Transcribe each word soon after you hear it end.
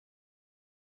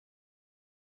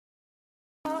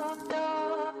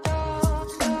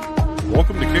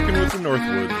Welcome to Kicking with the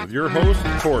Northwoods with your host,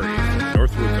 Corey, from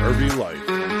Northwoods RV Life.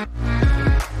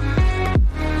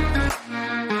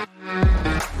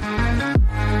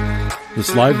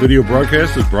 This live video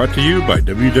broadcast is brought to you by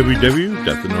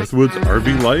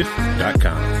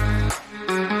www.thenorthwoodsrvlife.com.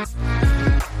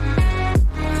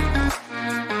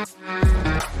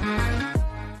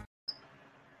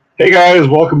 Hey guys,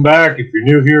 welcome back. If you're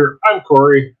new here, I'm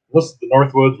Corey. This is the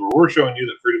Northwoods, where we're showing you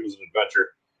that freedom is an adventure.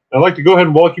 And I'd like to go ahead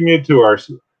and welcome you to our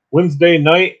Wednesday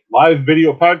night live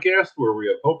video podcast, where we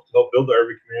have hoped to help build the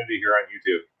RV community here on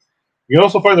YouTube. You can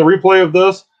also find the replay of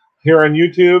this here on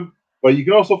YouTube, but you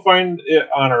can also find it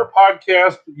on our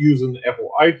podcast using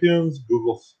Apple iTunes,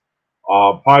 Google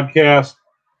Podcast,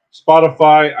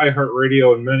 Spotify,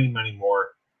 iHeartRadio, and many, many more.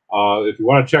 If you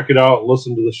want to check it out and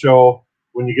listen to the show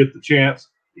when you get the chance,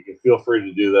 you can feel free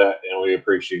to do that, and we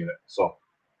appreciate it. So,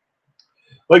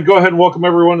 I'd like to go ahead and welcome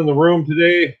everyone in the room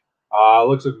today.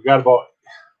 Looks like we've got about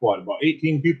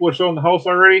 18 people or so in the house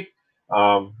already.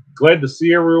 Glad to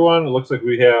see everyone. It looks like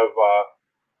we have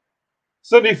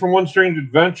Cindy from One Strange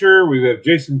Adventure. We have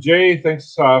Jason J.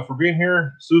 Thanks for being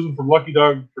here. Susan from Lucky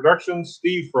Dog Productions.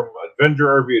 Steve from Avenger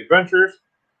RV Adventures.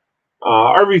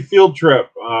 RV Field Trip.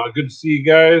 Good to see you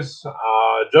guys.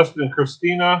 Justin and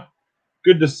Christina.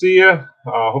 Good to see you.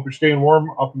 Hope you're staying warm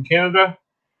up in Canada.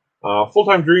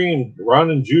 Full-Time Dream,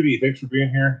 Ron and Judy, thanks for being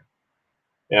here.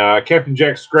 Captain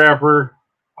Jack Scrapper,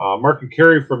 Mark and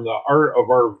Carrie from the Art of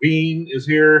RVing is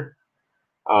here.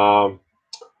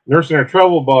 Nursing Our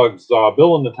Travel Bugs,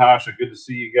 Bill and Natasha, good to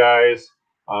see you guys.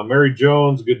 Mary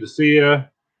Jones, good to see you.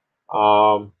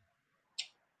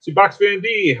 See Box Van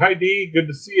D, hi D, good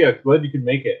to see you. Glad you can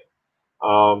make it.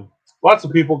 Lots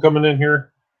of people coming in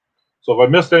here. So if I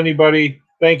missed anybody,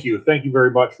 thank you. Thank you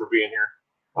very much for being here.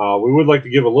 We would like to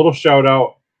give a little shout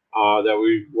out that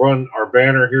we run our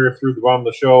banner here through the bottom of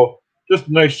the show. Just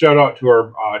a nice shout out to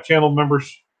our channel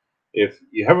members. If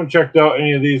you haven't checked out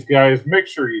any of these guys, make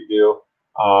sure you do.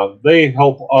 They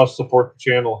help us support the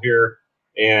channel here,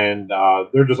 and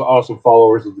they're just awesome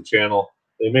followers of the channel.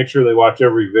 They make sure they watch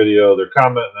every video. They're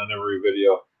commenting on every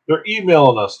video. They're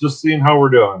emailing us, just seeing how we're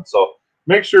doing. So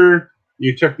make sure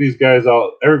you check these guys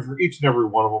out. Each and every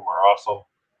one of them are awesome.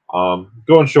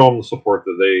 Go and show them the support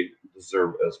that they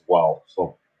deserve as well.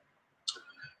 So,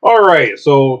 all right.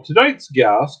 So tonight's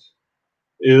guest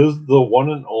is the one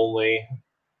and only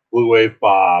Blue Wave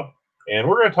Bob, and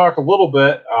we're going to talk a little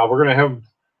bit. We're going to have him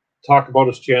talk about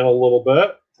his channel a little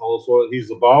bit, tell us what he's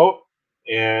about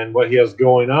and what he has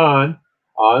going on,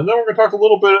 and then we're going to talk a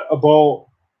little bit about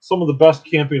some of the best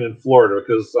camping in Florida,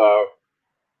 because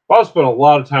Bob spent a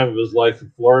lot of time of his life in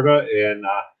Florida, and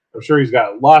I'm sure he's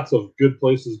got lots of good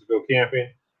places to go camping.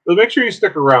 But make sure you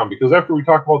stick around, because after we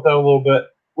talk about that a little bit,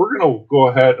 we're going to go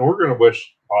ahead and we're going to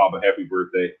wish Bob a happy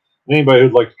birthday. And anybody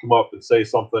who'd like to come up and say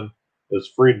something is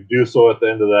free to do so at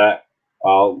the end of that.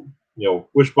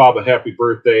 Wish Bob a happy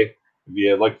birthday. If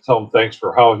you'd like to tell him thanks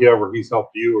for however he's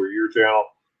helped you or your channel,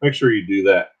 make sure you do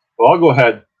that. Well, I'll go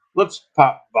ahead. Let's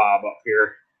pop Bob up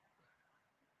here.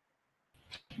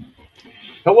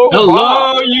 Hello,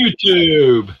 Bob.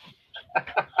 YouTube.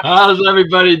 How's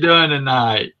everybody doing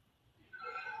tonight?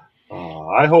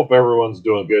 I hope everyone's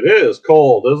doing good. It is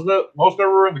cold, isn't it? Most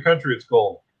everywhere in the country, it's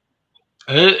cold.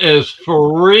 It is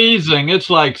freezing. It's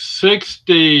like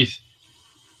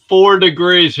 64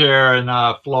 degrees here in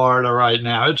Florida right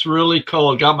now. It's really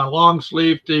cold. Got my long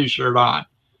sleeve t-shirt on.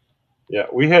 Yeah,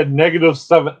 we had negative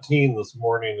 17 this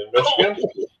morning in Michigan.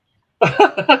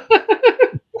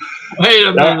 Wait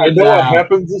a minute. I know what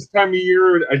happens this time of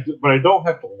year, but I don't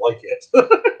have to like it.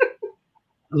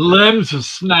 Limbs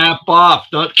snap off.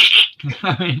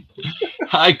 I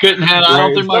couldn't handle. I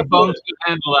don't think my bones could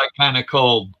handle that kind of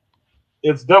cold.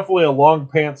 It's definitely a long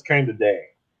pants kind of day.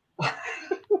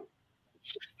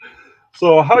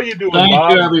 So how you doing, Thank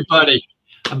Bob? you, everybody.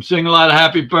 I'm seeing a lot of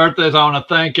happy birthdays. I want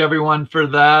to thank everyone for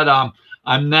that.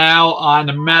 I'm now on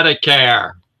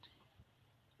Medicare.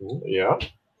 Yeah.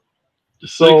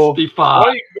 65. Why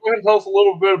don't you go ahead and tell us a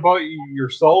little bit about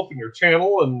yourself and your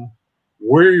channel and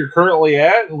where you're currently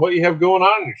at and what you have going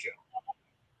on in your channel.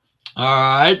 All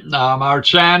right. Our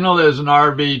channel is an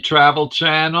RV travel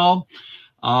channel.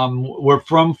 We're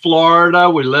from Florida.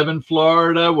 We live in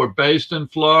Florida. We're based in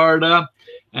Florida.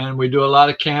 And we do a lot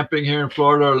of camping here in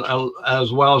Florida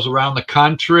as well as around the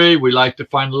country. We like to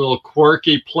find little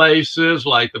quirky places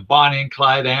like the Bonnie and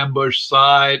Clyde ambush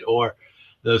site, or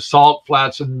the Salt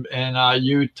Flats in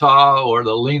Utah, or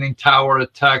the Leaning Tower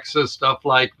of Texas, stuff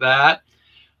like that.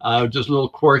 just little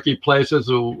quirky places.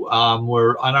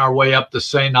 We're on our way up to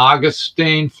St.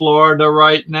 Augustine, Florida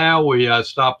right now. We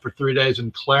stopped for 3 days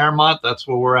in Claremont. That's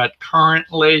where we're at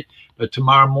currently. But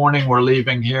tomorrow morning, we're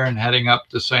leaving here and heading up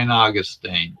to St.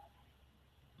 Augustine.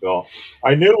 So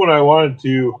I knew when I wanted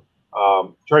to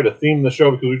try to theme the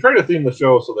show, because we try to theme the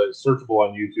show so that it's searchable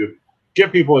on YouTube,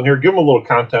 get people in here, give them a little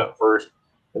content first,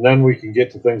 and then we can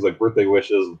get to things like birthday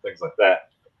wishes and things like that.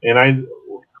 And I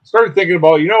started thinking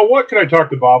about, what can I talk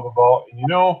to Bob about?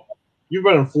 And, you've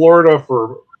been in Florida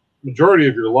for majority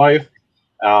of your life,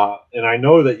 and I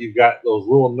know that you've got those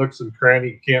little nooks and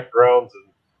cranny campgrounds and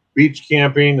beach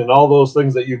camping and all those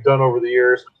things that you've done over the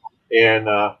years. And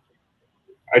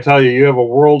I tell you, you have a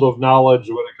world of knowledge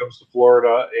when it comes to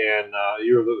Florida, and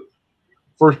you're the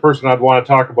first person I'd want to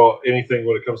talk about anything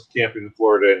when it comes to camping in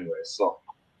Florida anyway. So.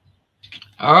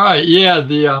 All right. Yeah.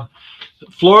 The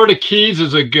Florida Keys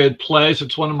is a good place.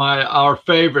 It's one of our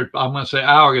favorite. I'm going to say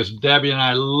our, because Debbie and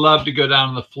I love to go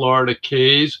down to the Florida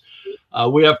Keys.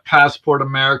 We have Passport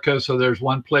America, so there's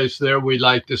one place there we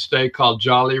like to stay called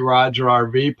Jolly Roger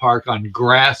RV Park on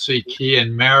Grassy Key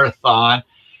and Marathon,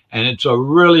 and it's a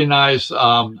really nice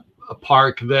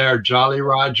park there, Jolly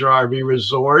Roger RV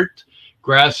Resort,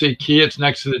 Grassy Key. It's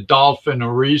next to the Dolphin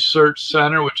Research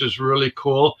Center, which is really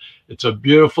cool. It's a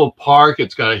beautiful park.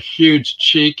 It's got a huge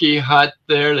cheeky hut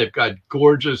there. They've got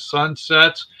gorgeous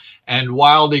sunsets and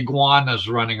wild iguanas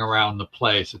running around the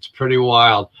place. It's pretty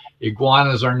wild.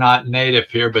 Iguanas are not native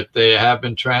here, but they have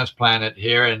been transplanted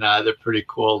here, and they're pretty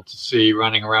cool to see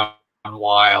running around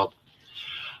wild.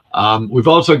 We've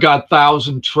also got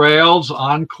Thousand Trails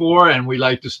Encore, and we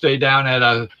like to stay down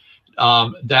at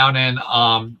down in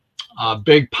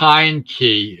Big Pine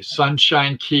Key,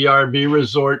 Sunshine Key RV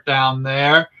Resort down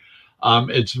there.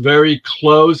 It's very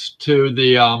close to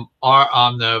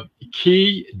the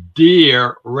Key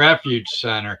Deer Refuge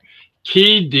Center.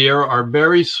 Key deer are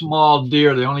very small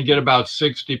deer. They only get about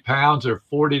 60 pounds. They're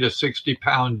 40 to 60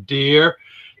 pound deer.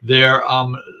 They're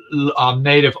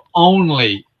native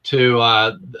only to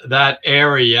that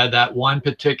area, that one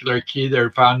particular key. They're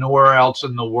found nowhere else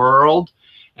in the world,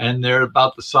 and they're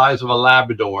about the size of a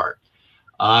Labrador.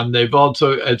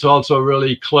 It's also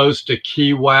really close to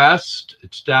Key West.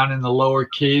 It's down in the lower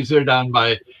Keys there, down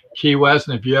by Key West.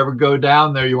 And if you ever go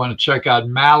down there, you want to check out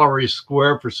Mallory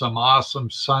Square for some awesome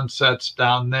sunsets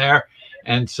down there.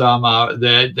 And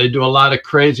they do a lot of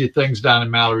crazy things down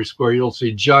in Mallory Square. You'll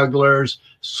see jugglers,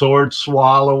 sword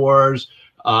swallowers,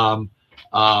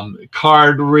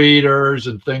 card readers,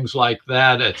 and things like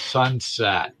that at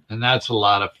sunset. And that's a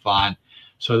lot of fun.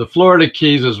 So the Florida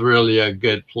Keys is really a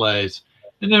good place.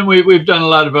 And then we've done a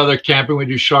lot of other camping. We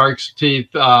do Shark's Teeth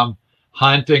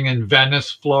hunting in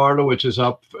Venice, Florida, which is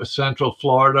up central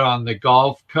Florida on the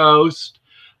Gulf Coast,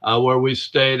 where we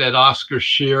stayed at Oscar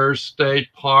Shears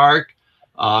State Park.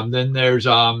 Then there's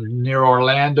near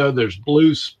Orlando, there's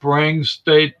Blue Springs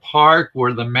State Park,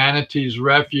 where the manatees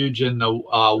refuge in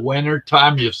the winter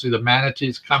time. You see the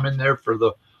manatees come in there for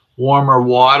the warmer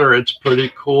water. It's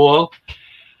pretty cool.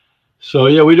 So,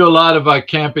 yeah, we do a lot of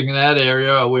camping in that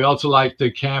area. We also like to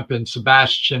camp in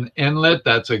Sebastian Inlet.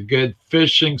 That's a good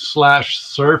fishing /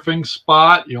 surfing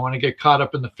spot. You don't want to get caught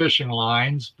up in the fishing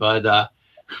lines, but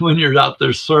when you're out there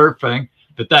surfing,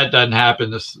 but that doesn't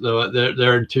happen.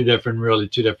 They're in two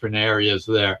different areas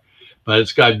there. But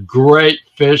it's got great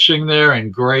fishing there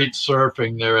and great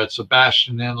surfing there at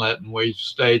Sebastian Inlet. And we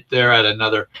stayed there at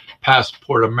another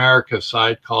Passport America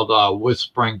site called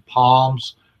Whispering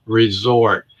Palms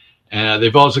Resort. And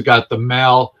they've also got the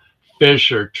Mel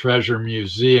Fisher Treasure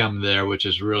Museum there, which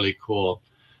is really cool.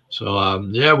 So,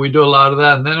 yeah, we do a lot of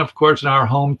that. And then, of course, in our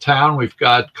hometown, we've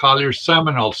got Collier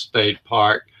Seminole State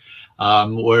Park,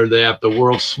 where they have the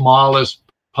world's smallest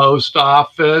post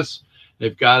office.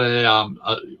 They've got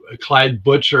a Clyde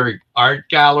Butcher art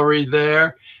gallery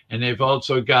there. And they've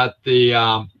also got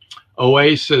the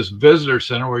Oasis Visitor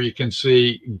Center, where you can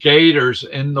see gators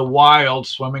in the wild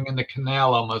swimming in the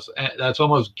canal. That's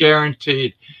almost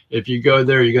guaranteed. If you go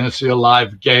there, you're going to see a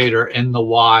live gator in the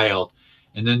wild.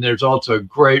 And then there's also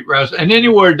great restaurants. And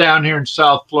anywhere down here in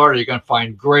South Florida, you're going to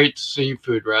find great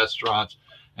seafood restaurants.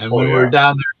 And when we were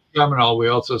down there in Seminole, we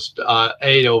also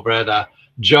ate over at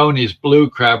Joni's Blue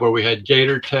Crab, where we had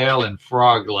gator tail and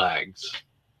frog legs.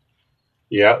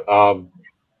 Yeah,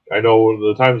 I know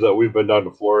the times that we've been down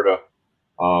to Florida,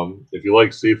 if you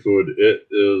like seafood, it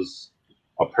is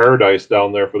a paradise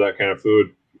down there for that kind of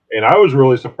food. And I was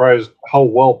really surprised how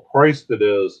well priced it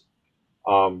is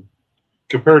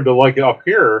compared to like up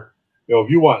here. If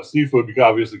you want seafood,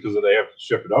 obviously because they have to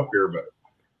ship it up here, but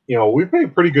we pay a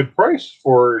pretty good price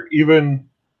for even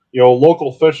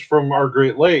local fish from our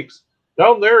Great Lakes.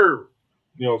 Down there,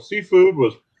 seafood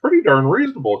was pretty darn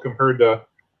reasonable compared to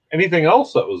anything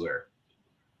else that was there.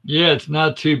 Yeah, it's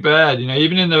not too bad.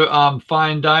 Even in the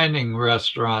fine dining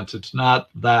restaurants, it's not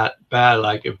that bad.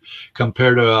 Like if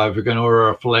compared to if you're going to order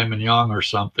a filet mignon or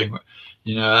something.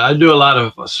 I do a lot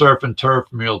of surf and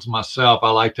turf meals myself.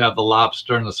 I like to have the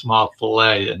lobster and the small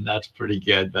filet, and that's pretty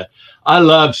good. But I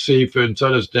love seafood, and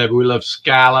so does Debbie. We love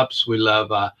scallops. We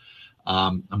love.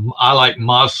 I like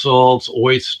mussels,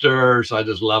 oysters. I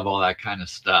just love all that kind of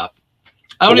stuff.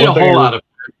 I don't eat a whole lot of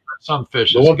fish, but some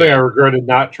fish. The one thing I regretted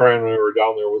not trying when we were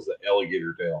down there was the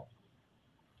alligator tail.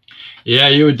 Yeah,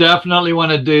 you would definitely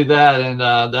want to do that, and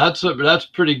that's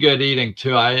pretty good eating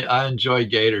too. I enjoy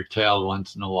gator tail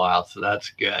once in a while, so that's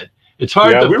good. It's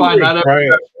hard to find out.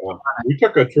 We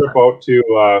took a trip out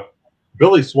to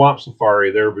Billy Swamp Safari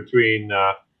there between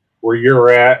where you're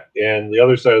at and the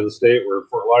other side of the state where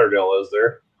Fort Lauderdale is.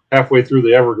 There, halfway through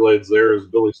the Everglades, there is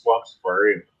Billy Swamp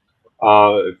Safari.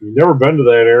 If you've never been to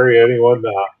that area, anyone,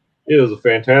 it is a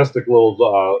fantastic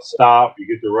little stop. You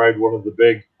get to ride one of the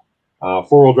big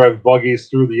four-wheel drive buggies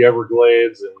through the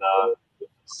Everglades and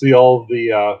see all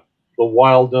the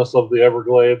wildness of the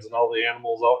Everglades and all the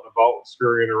animals out and about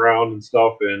scurrying around and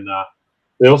stuff. And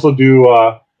they also do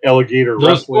alligator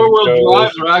wrestling. Those four-wheel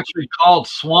drives are actually called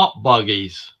swamp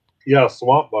buggies. Yeah,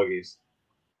 swamp buggies.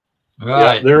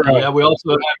 Right. Yeah, we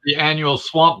also have the annual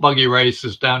swamp buggy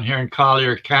races down here in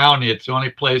Collier County. It's the only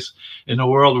place in the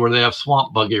world where they have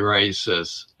swamp buggy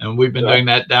races. And we've been doing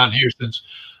that down here since,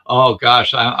 oh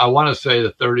gosh, I want to say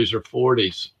the 30s or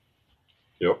 40s.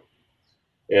 Yep.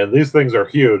 And these things are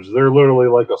huge. They're literally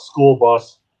like a school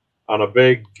bus on a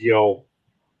big, huge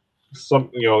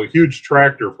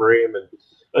tractor frame, and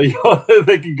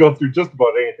they can go through just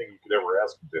about anything you could ever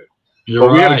ask them to.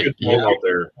 We had a good time out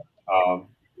there.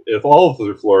 If all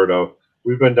through Florida,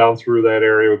 we've been down through that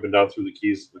area. We've been down through the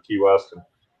Keys, the Key West,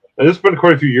 and it's been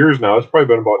quite a few years now. It's probably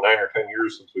been about 9 or 10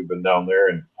 years since we've been down there,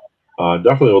 and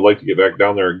definitely would like to get back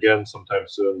down there again sometime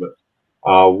soon.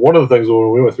 But one of the things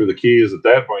when we went through the Keys at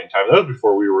that point in time, that was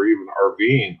before we were even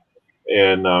RVing,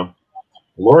 and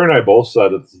Lori and I both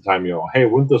said at the time, hey,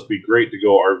 wouldn't this be great to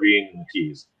go RVing in the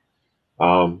Keys,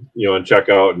 and check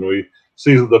out, and we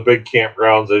see the big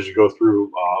campgrounds as you go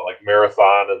through like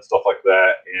Marathon and stuff like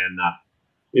that, and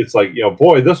it's like,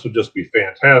 boy, this would just be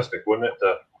fantastic, wouldn't it,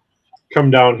 to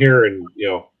come down here and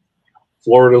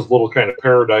Florida's little kind of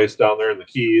paradise down there in the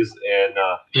Keys,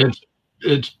 and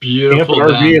it's beautiful. Camp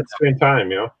and RV at the same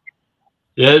time, Yeah,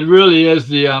 it really is.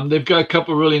 They've got a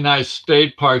couple really nice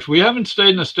state parks. We haven't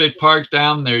stayed in a state park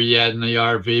down there yet in the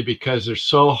RV because they're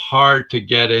so hard to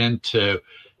get into.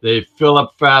 They fill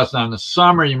up fast. Now in the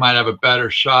summer, you might have a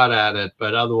better shot at it,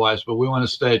 but we want to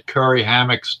stay at Curry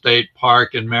Hammock State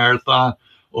Park in Marathon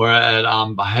or at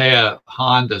Bahia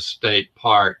Honda State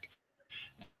Park.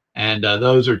 And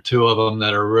those are two of them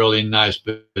that are really nice,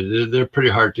 but they're pretty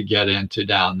hard to get into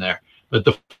down there. But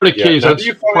the Florida Keys, that's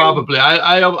probably,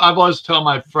 I've always tell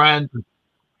my friends.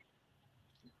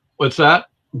 What's that?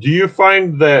 Do you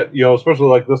find that, especially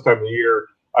like this time of the year,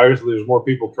 obviously there's more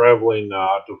people traveling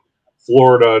to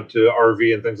Florida to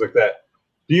RV and things like that.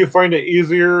 Do you find it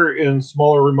easier in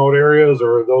smaller remote areas,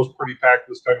 or are those pretty packed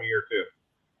this time of year too?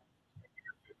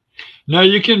 No,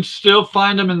 you can still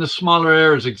find them in the smaller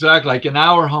areas. Exactly. Like in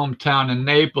our hometown in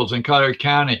Naples in Collier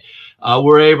County,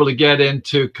 we're able to get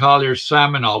into Collier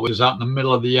Seminole, which is out in the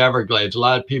middle of the Everglades. A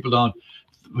lot of people don't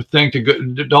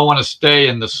want to stay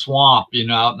in the swamp,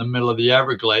 out in the middle of the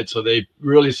Everglades. So they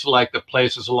really select the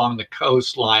places along the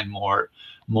coastline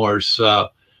more so.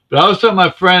 But I always tell my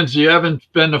friends, you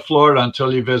haven't been to Florida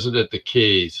until you visited the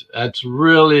Keys. That's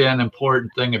really an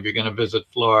important thing if you're going to visit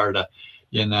Florida.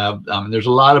 There's a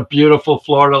lot of beautiful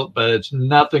Florida, but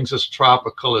nothing's as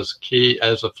tropical as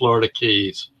the Florida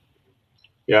Keys.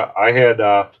 Yeah, I had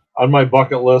on my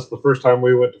bucket list the first time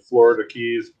we went to Florida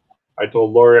Keys, I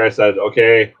told Lori, I said,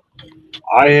 okay,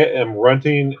 I am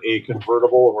renting a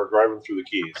convertible and we're driving through the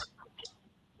Keys.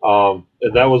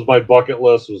 And that was my bucket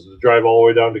list, was to drive all the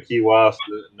way down to Key West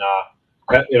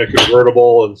in a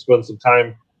convertible and spend some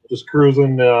time just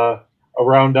cruising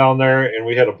around down there. And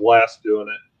we had a blast doing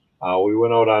it. We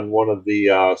went out on one of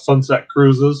the sunset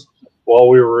cruises while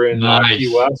we were in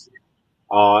Key West.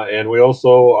 And we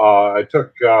also, I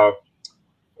took,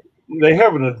 they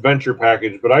have an adventure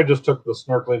package, but I just took the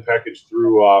snorkeling package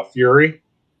through Fury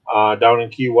down in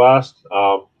Key West.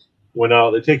 Went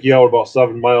out, they take you out about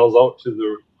 7 miles out to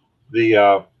the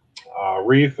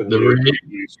reef, and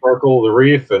you snorkel the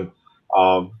reef, and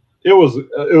it was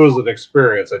an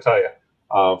experience, I tell you.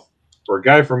 For a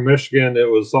guy from Michigan, it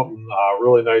was something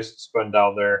really nice to spend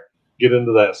down there, get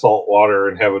into that salt water,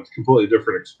 and have a completely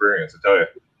different experience, I tell you.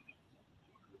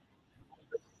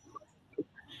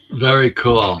 Very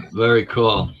cool. Very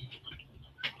cool.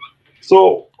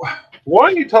 So, why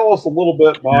don't you tell us a little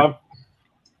bit, Bob?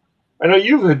 I know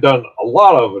you've done a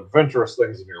lot of adventurous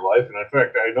things in your life, and in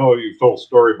fact, I know you've told a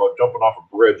story about jumping off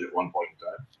a bridge at one point in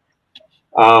time.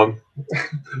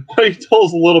 Why don't you tell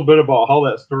us a little bit about how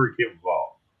that story came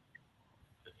about?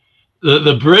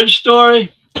 The bridge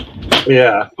story?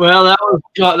 Yeah. Well,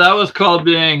 that was called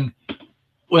being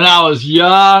when I was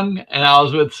young and I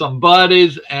was with some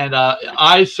buddies, and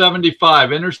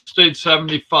I-75, Interstate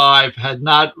 75, had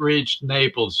not reached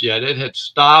Naples yet. It had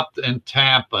stopped in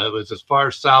Tampa. It was as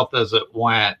far south as it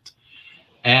went.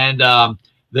 And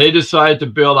they decided to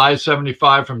build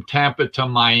I-75 from Tampa to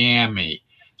Miami.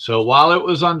 So while it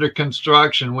was under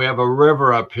construction, we have a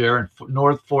river up here in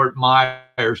North Fort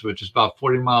Myers, which is about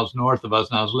 40 miles north of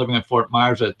us. And I was living in Fort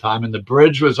Myers at the time, and the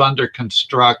bridge was under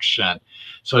construction.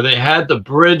 So they had the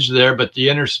bridge there, but the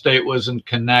interstate wasn't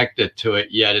connected to it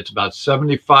yet. It's about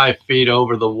 75 feet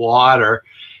over the water.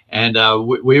 And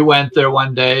we went there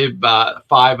one day, about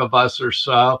 5 of us or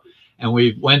so, and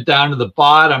we went down to the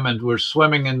bottom and we're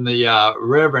swimming in the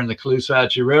river, in the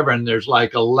Caloosahatchee River. And there's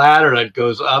like a ladder that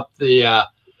goes up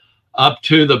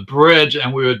to the bridge,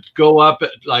 and we would go up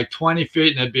at like 20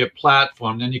 feet and there'd be a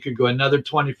platform. Then you could go another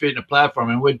 20 feet in a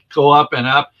platform, and we'd go up and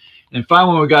up. And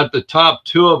finally, when we got to the top,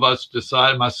 2 of us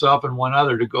decided, myself and one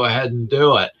other, to go ahead and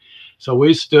do it. So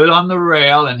we stood on the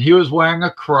rail, and he was wearing a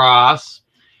cross,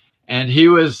 and he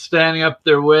was standing up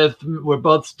there we're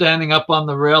both standing up on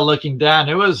the rail looking down.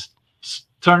 It was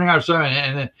turning our stomach,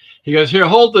 and he goes, "Here,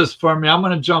 hold this for me. I'm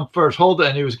going to jump first. Hold it."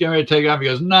 And he was getting ready to take it off. He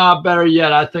goes, "Nah, better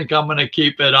yet, I think I'm going to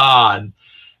keep it on."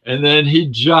 And then he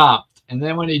jumped. And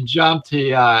then when he jumped,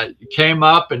 he came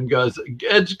up and goes,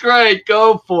 "It's great,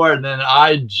 go for it." And then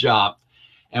I jumped.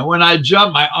 And when I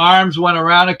jumped, my arms went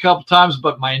around a couple times,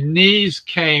 but my knees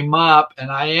came up,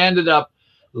 and I ended up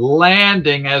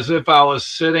landing as if I was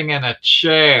sitting in a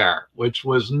chair, which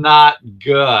was not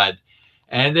good.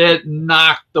 And it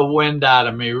knocked the wind out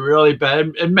of me really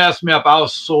bad. It messed me up. I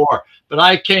was sore. But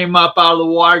I came up out of the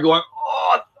water going,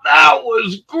 "Oh, that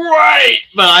was great."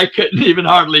 But I couldn't even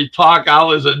hardly talk. I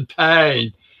was in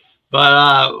pain.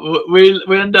 But we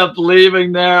ended up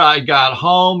leaving there. I got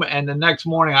home, and the next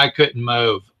morning I couldn't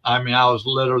move. I mean, I was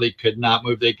literally could not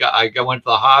move. I went to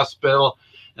the hospital,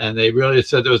 and they really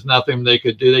said there was nothing they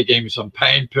could do. They gave me some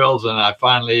pain pills, and I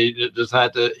finally just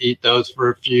had to eat those for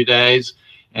a few days.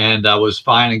 And I was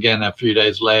fine again a few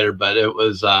days later. But it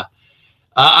was, I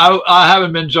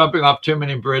haven't been jumping off too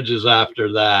many bridges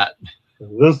after that.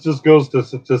 This just goes to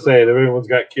say, if anyone's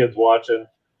got kids watching,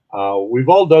 we've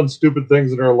all done stupid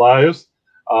things in our lives.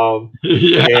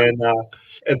 Yeah. And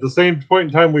at the same point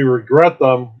in time we regret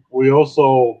them, we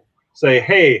also say,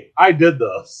 "Hey, I did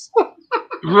this."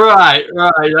 Right.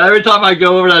 Every time I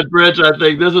go over that bridge, I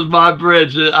think, this is my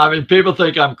bridge. I mean, people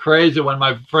think I'm crazy when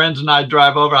my friends and I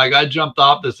drive over. I jumped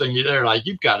off this thing. They're like,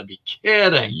 "You've got to be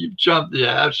kidding. You've jumped."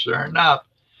 Yeah, sure enough.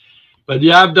 But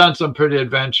yeah, I've done some pretty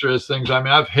adventurous things. I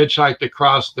mean, I've hitchhiked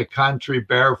across the country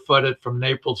barefooted from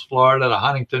Naples, Florida to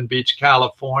Huntington Beach,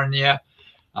 California.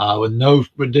 We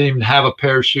didn't even have a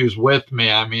pair of shoes with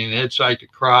me. I mean, hitchhiked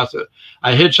across it.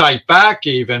 I hitchhiked back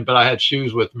even, but I had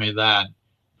shoes with me then.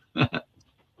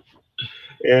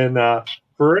 And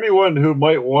for anyone who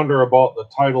might wonder about the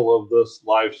title of this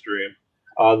live stream,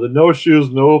 the No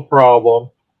Shoes, No Problem.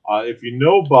 If you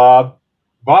know Bob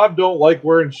don't like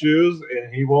wearing shoes,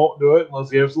 and he won't do it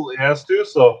unless he absolutely has to.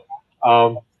 So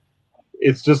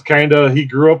it's just kind of, he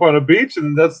grew up on a beach,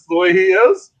 and that's the way he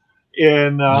is.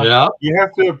 And you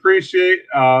have to appreciate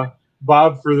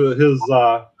Bob for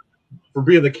for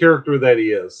being the character that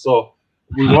he is. So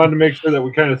we wanted to make sure that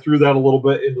we kind of threw that a little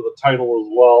bit into the title as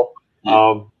well.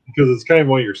 Because it's kind of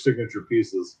one of your signature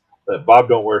pieces, that Bob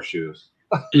don't wear shoes.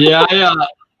 Yeah.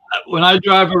 When I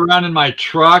drive around in my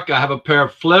truck, I have a pair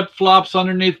of flip-flops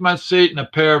underneath my seat and a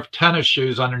pair of tennis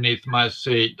shoes underneath my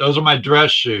seat. Those are my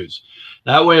dress shoes.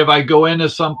 That way, if I go into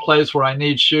some place where I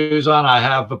need shoes on, I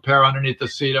have a pair underneath the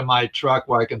seat of my truck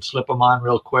where I can slip them on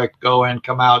real quick, go in,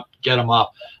 come out, get them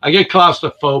off. I get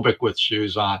claustrophobic with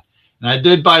shoes on. And I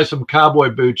did buy some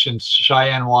cowboy boots in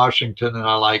Cheyenne, Washington, that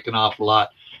I like an awful lot.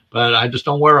 But I just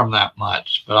don't wear them that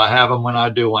much. But I have them when I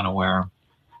do want to wear them.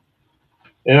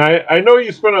 And I know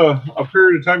you spent a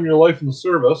period of time in your life in the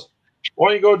service.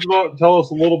 Why don't you go tell us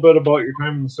a little bit about your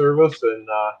time in the service and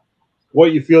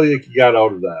what you feel like you got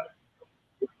out of that?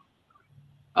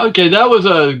 Okay, that was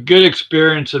a good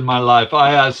experience in my life.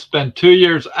 I spent 2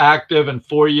 years active and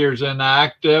 4 years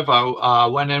inactive. I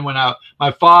went in when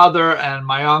my father and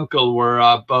my uncle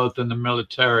were both in the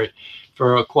military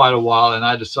for quite a while, and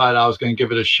I decided I was going to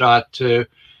give it a shot too.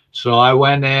 So I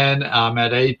went in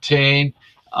at 18.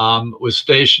 was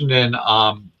stationed in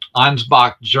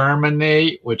Ansbach,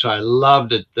 Germany, which I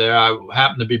loved it there. I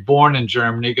happened to be born in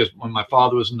Germany because when my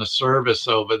father was in the service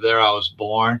over there, I was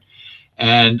born.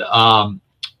 And I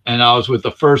was with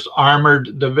the 1st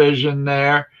Armored Division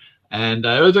there. And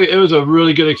it was a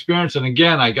really good experience. And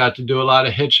again, I got to do a lot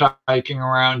of hitchhiking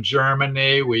around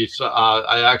Germany.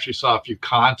 I actually saw a few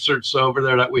concerts over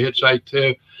there that we hitchhiked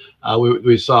to.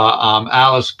 We saw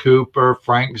Alice Cooper,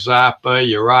 Frank Zappa,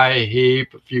 Uriah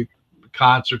Heep, a few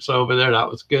concerts over there. That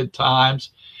was good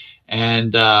times.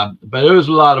 And but it was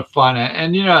a lot of fun.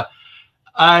 And you know,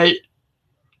 I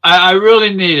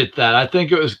really needed that. I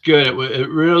think it was good. It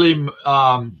really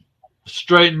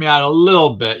straightened me out a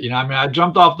little bit. You know, I mean, I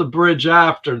jumped off the bridge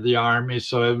after the Army,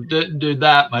 so it didn't do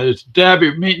that much. It's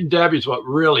meeting Debbie is what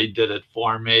really did it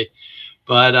for me.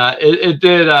 But it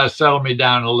did settle me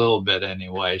down a little bit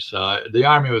anyway. So the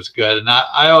Army was good. And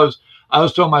I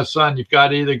always told my son, you've got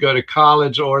to either go to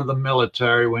college or the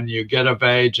military when you get of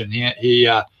age. And he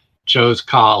chose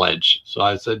college. So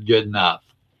I said, good enough.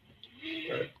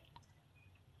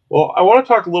 Well, I want to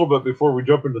talk a little bit before we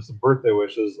jump into some birthday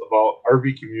wishes about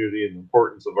RV community and the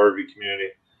importance of RV community.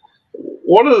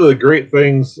 One of the great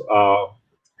things about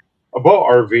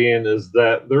RVing is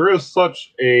that there is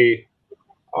such a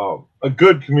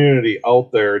good community out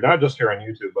there, not just here on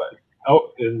YouTube, but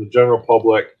out in the general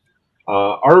public.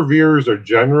 RVers are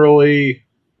generally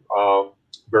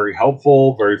very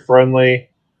helpful, very friendly.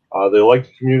 They like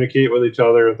to communicate with each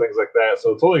other and things like that.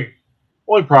 So it's only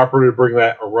proper to bring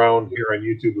that around here on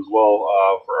YouTube as well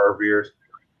for RVers.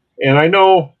 And I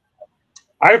know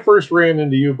I first ran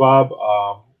into you, Bob,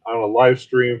 on a live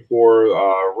stream for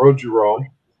Road You Roam,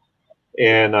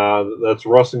 and that's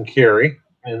Russ and Carrie,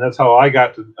 and that's how I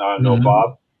got to know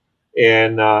Bob.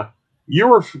 And you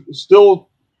were still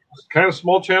kind of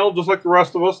small channel, just like the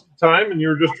rest of us at the time, and you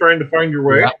were just trying to find your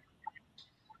way.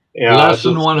 Yeah. Less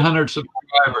than 100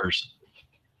 subscribers.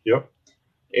 Yep.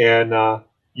 And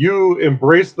you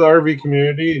embraced the RV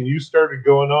community, and you started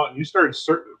going out and you started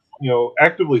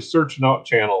actively searching out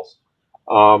channels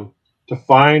to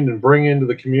find and bring into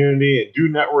the community and do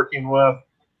networking with,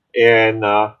 and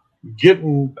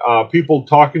getting people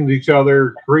talking to each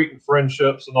other, creating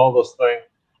friendships and all this thing.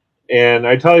 And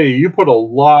I tell you, you put a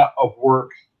lot of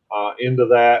work into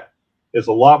that. It's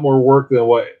a lot more work than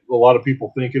what a lot of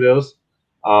people think it is.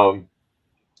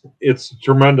 It's a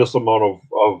tremendous amount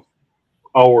of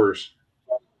hours,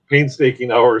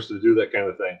 painstaking hours to do that kind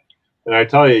of thing. And I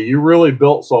tell you, you really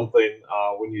built something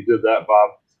when you did that,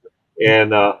 Bob.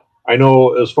 And I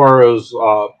know as far as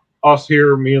us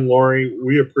here, me and Lori,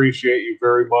 we appreciate you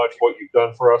very much, what you've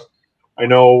done for us. I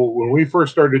know when we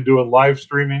first started doing live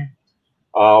streaming,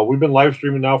 we've been live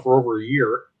streaming now for over a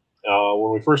year.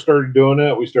 When we first started doing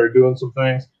it, we started doing some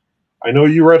things. I know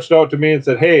you reached out to me and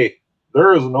said, hey,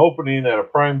 there is an opening at a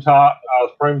prime spot,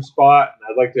 and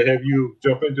I'd like to have you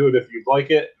jump into it if you'd like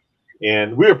it.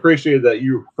 And we appreciate that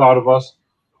you thought of us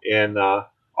and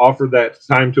offered that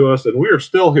time to us. And we are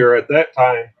still here at that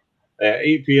time at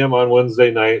 8 p.m. on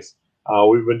Wednesday nights.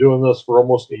 We've been doing this for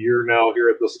almost a year now here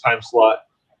at this time slot.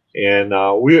 And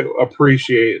we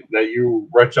appreciate that you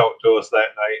reached out to us that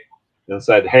night and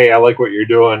said, hey, I like what you're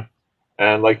doing, and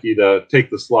I'd like you to take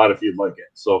the slot if you'd like it.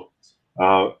 So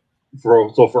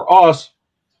for us,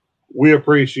 we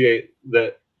appreciate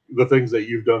that the things that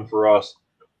you've done for us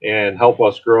and help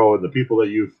us grow, and the people that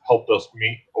you've helped us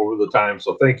meet over the time.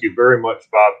 So thank you very much,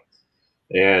 Bob.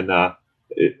 And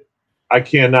I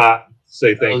cannot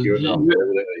say thank you enough for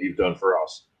everything that you've done for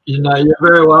us. You know, you're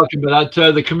very welcome. But I tell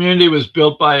you, the community was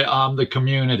built by the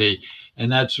community,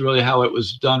 and that's really how it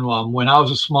was done. When I was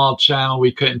a small channel,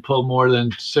 we couldn't pull more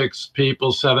than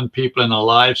 7 people in a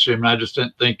live stream, and I just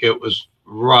didn't think it was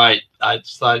right. I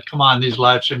just thought, come on, these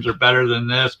live streams are better than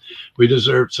this. We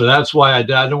deserve. So that's why I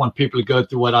did. I don't want people to go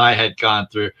through what I had gone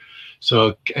through.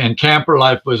 So, and Camper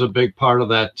Life was a big part of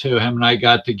that too. Him and I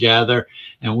got together,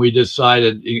 and we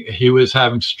decided he was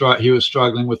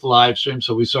struggling with live streams,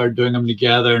 so we started doing them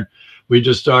together. And we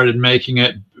just started making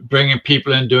it, bringing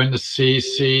people in, doing the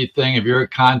CC thing. If you're a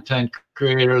content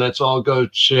creator, let's all go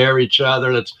share each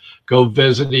other. Let's go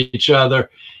visit each other.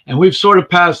 And we've sort of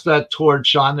passed that torch,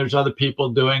 Sean. There's other people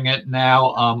doing it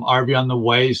now. RV on the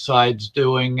Wayside's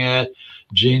doing it.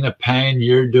 Gina Payne,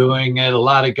 you're doing it. A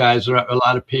lot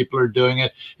of people are doing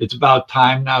it. It's about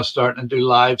time now, starting to do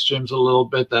live streams a little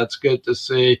bit. That's good to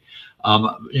see. A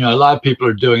lot of people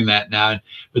are doing that now,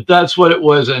 but that's what it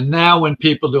was. And now when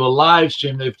people do a live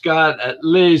stream, they've got at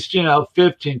least,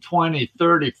 15, 20,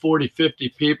 30, 40, 50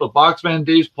 people. Box Van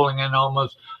D's pulling in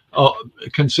almost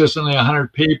consistently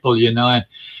 100 people, and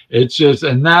it's just,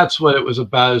 and that's what it was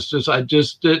about. It's just, I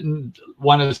just didn't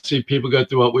want to see people go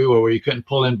through what we were, where you couldn't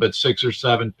pull in but 6 or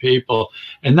 7 people.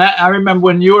 And that, I remember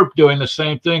when you were doing the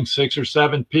same thing, 6 or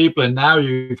 7 people, and now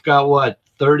you've got what,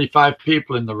 35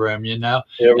 people in the room, you know?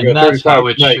 Yeah, we and got that's how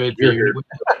it tonight. should You're be. Here.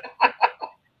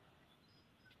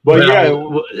 But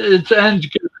well, it's, and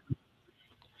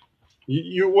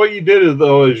what you did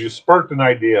is you sparked an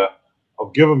idea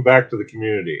of giving back to the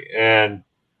community, and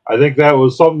I think that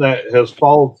was something that has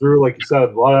followed through. Like you said,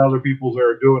 a lot of other people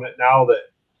are doing it now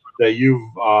that you've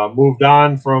moved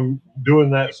on from doing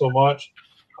that so much.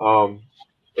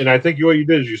 And I think what you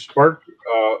did is you sparked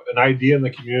an idea in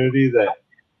the community that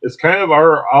it's kind of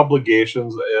our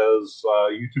obligations as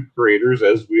YouTube creators,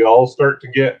 as we all start to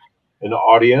get an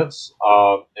audience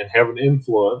and have an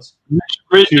influence,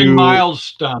 reaching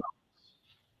milestones.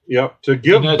 Yep, to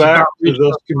give back to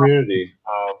this community.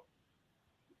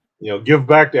 Give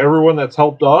back to everyone that's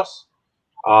helped us,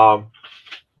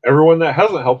 everyone that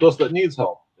hasn't helped us that needs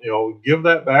help. Give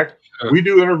that back. Sure. We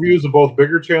do interviews of both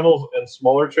bigger channels and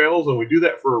smaller channels, and we do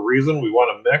that for a reason. We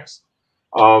want to mix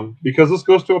because this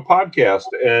goes to a podcast,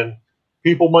 and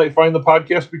people might find the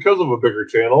podcast because of a bigger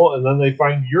channel, and then they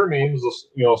find your name as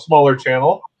a smaller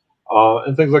channel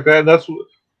and things like that. And that's what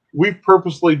we've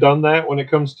purposely done that when it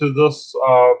comes to this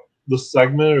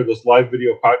segment or this live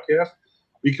video podcast,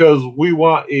 because we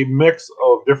want a mix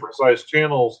of different size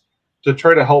channels to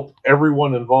try to help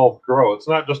everyone involved grow. It's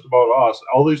not just about us.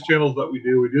 All these channels that we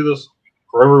do this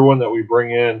for everyone that we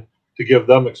bring in to give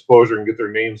them exposure and get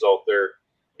their names out there.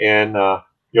 And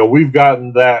we've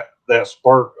gotten that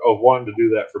spark of wanting to do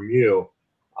that from you.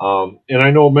 And I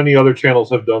know many other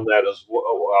channels have done that as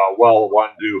well,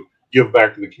 wanting to give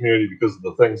back to the community because of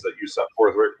the things that you set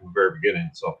forth right from the very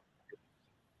beginning. So.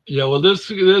 Yeah, well, this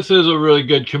is a really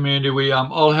good community. We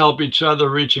all help each other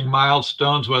reaching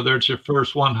milestones, whether it's your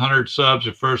first 100 subs,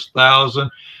 your first 1,000,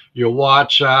 your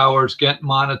watch hours, get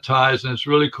monetized, and it's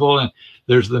really cool. And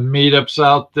there's the meetups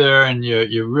out there, and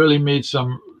you really meet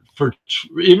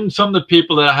even some of the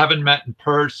people that I haven't met in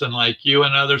person, like you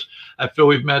and others. I feel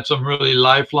we've met some really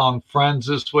lifelong friends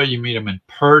this way. You meet them in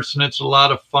person. It's a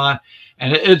lot of fun.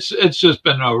 And it's just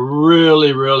been a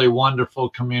really, really wonderful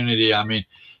community. I mean,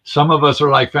 some of us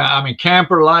are like,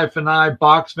 Camper Life and I,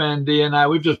 Box Van D and I,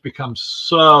 we've just become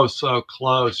so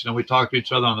close. We talk to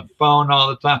each other on the phone all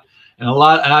the time. And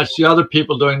I see other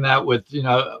people doing that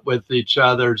with each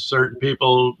other. Certain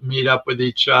people meet up with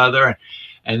each other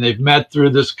and they've met through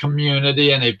this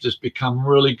community and they've just become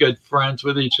really good friends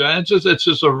with each other. It's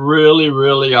just a really,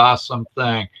 really awesome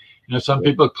thing. Some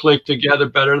people click together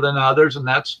better than others, and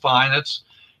that's fine. It's,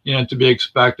 to be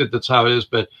expected. That's how it is.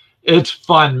 But it's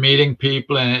fun meeting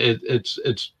people, and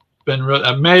it's been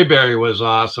really. Mayberry was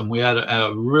awesome. We had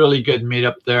a really good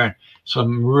meetup there, and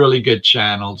some really good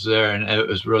channels there, and it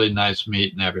was really nice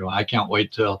meeting everyone. I can't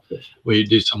wait till we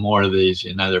do some more of these.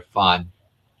 They're fun.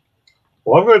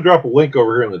 Well, I'm going to drop a link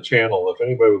over here in the channel if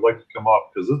anybody would like to come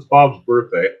up, because it's Bob's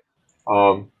birthday.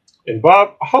 And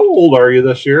Bob, how old are you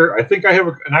this year? I think I have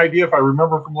an idea if I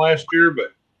remember from last year,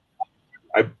 but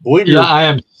I believe you're. Yeah, I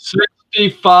am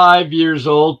 65 years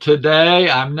old today.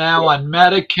 I'm now on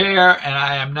Medicare, and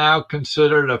I am now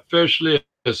considered officially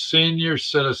a senior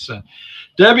citizen.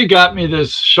 Debbie got me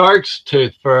this shark's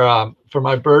tooth for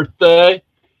my birthday,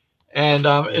 and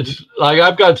it's like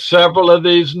I've got several of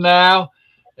these now.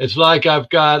 It's like I've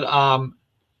got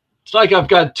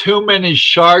too many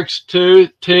shark's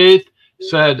teeth.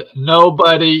 Said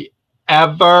nobody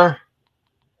ever.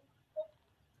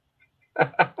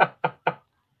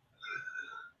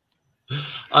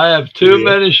 I have too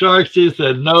many shark's teeth.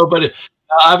 Said nobody.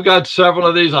 I've got several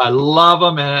of these. I love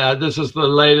them, and this is the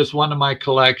latest one in my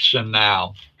collection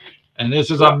now. And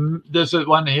this is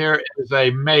one here is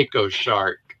a Mako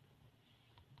shark.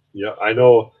 Yeah, I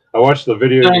know. I watched the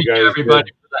video. Thank you guys everybody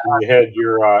did. You had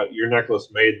your necklace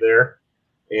made there,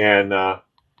 and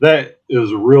that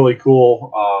is really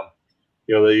cool.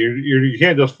 You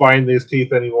can't just find these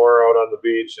teeth anymore out on the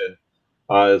beach, and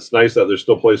it's nice that there's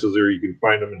still places where you can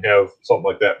find them and have something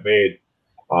like that made.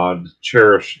 To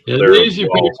cherish. These you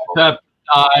have to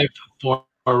dive for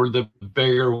the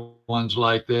bigger ones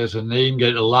like this, and they can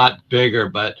get a lot bigger,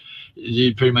 but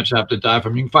you pretty much have to dive for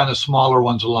them. You can find the smaller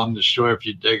ones along the shore if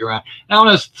you dig around. And I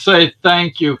want to say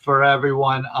thank you for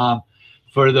everyone.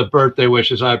 For the birthday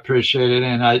wishes. I appreciate it.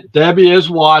 And Debbie is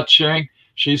watching.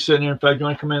 She's sitting here. In fact, you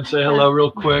want to come in and say hello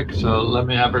real quick? So let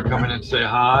me have her come in and say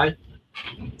hi.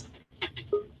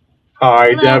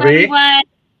 Hi, hello, Debbie. Everyone.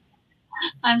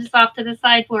 I'm just off to the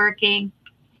side working.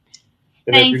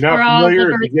 And if you're not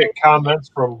familiar, if you get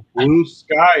comments from Blue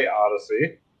Sky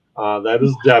Odyssey, that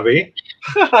is Debbie.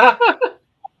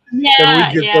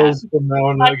 Yeah, we get those from now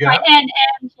and Like again? my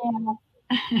NN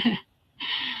channel.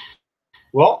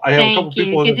 Well, I have a Thank couple you.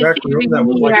 people in Good the to back see room you that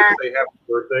would like to here. say happy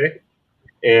birthday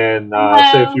and say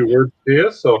a Hello. few words to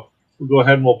you. So we'll go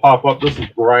ahead and we'll pop up. This is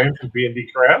Brian from B&D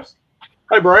Crafts.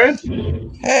 Hi, Brian.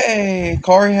 Hey,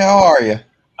 Corey, how are you?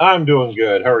 I'm doing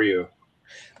good. How are you?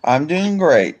 I'm doing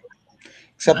great.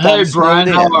 Except Hey, I'm Brian,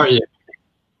 snowed how in. are you?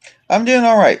 I'm doing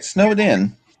all right. Snowed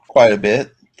in quite a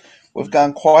bit. We've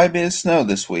gotten quite a bit of snow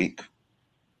this week.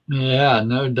 Yeah,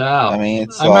 no doubt. I mean,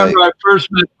 it's I remember like, I first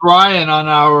met Brian on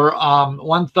our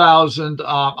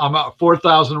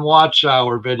 4,000 watch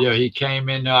hour video. He came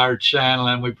into our channel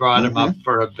and we brought him up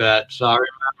for a bit. So I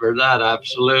remember that.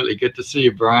 Absolutely. Good to see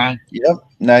you, Brian. yep.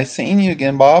 Nice seeing you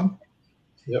again, Bob.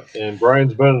 Yep. And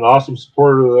Brian's been an awesome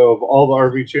supporter of all the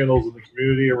RV channels in the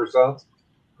community ever since.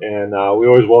 And we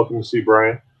always welcome to see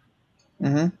Brian.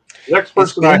 Mm-hmm. The next It's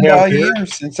person I been have about a here. year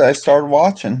since I started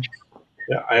watching.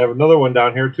 Yeah, I have another one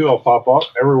down here too. I'll pop up.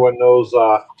 Everyone knows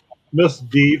Miss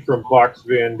D from Fox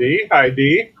Van D. Hi,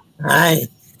 D. Hi,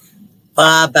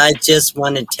 Bob. I just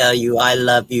want to tell you I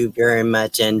love you very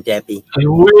much, and Debbie.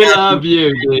 And we love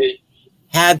you, D.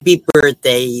 Happy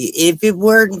birthday. If it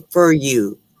weren't for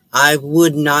you, I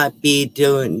would not be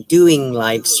doing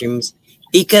live streams.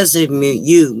 Because of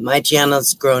you, my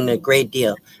channel's grown a great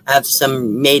deal. I've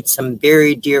made some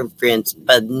very dear friends,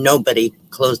 but nobody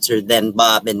closer than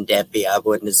Bob and Debbie. I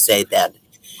wouldn't say that.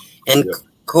 And Yeah.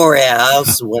 Corey, I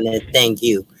also want to thank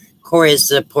you. Corey has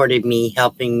supported me,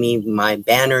 helping me with my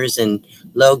banners and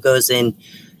logos. And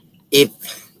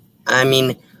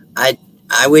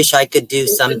I wish I could do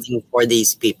something for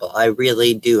these people. I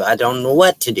really do. I don't know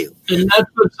what to do. And that's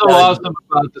what's so awesome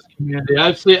about this community.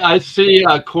 I see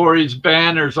Corey's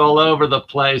banners all over the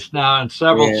place now in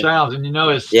several channels, and you know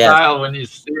his style when you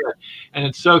see it.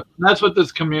 And that's what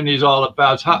this community is all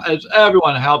about. It's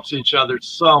everyone helps each other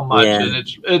so much, and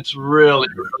it's really,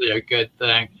 really a good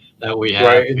thing that we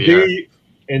have here.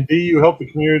 And D, you help the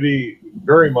community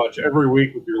very much every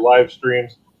week with your live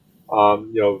streams.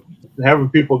 Having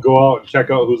people go out and check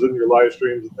out who's in your live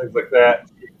streams and things like that,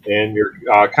 and your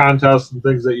contests and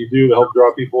things that you do to help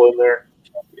draw people in there.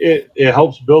 It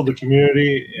helps build the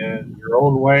community in your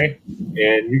own way,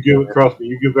 and trust me,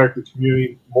 you give back to the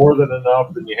community more than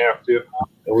enough than you have to,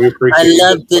 and we appreciate it. I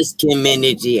love this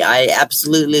community. I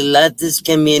absolutely love this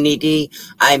community.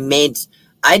 I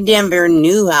never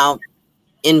knew how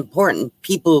important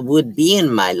people would be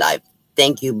in my life.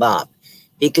 Thank you, Bob.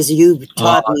 Because you've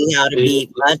taught me how to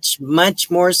be much, much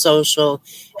more social,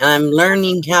 and I'm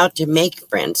learning how to make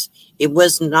friends. It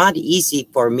was not easy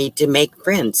for me to make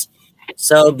friends.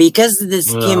 So because of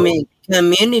this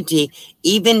community,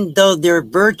 even though they're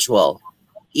virtual,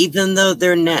 even though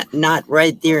they're not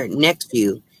right there next to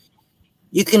you,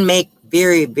 you can make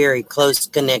very, very close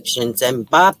connections. And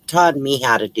Bob taught me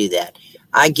how to do that.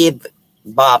 I give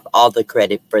Bob all the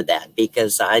credit for that,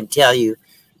 because I tell you,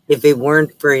 if it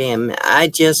weren't for him, I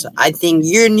think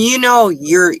you're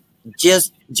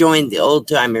just joined the Old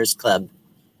Timers Club.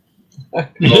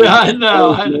 Yeah, I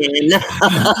know. I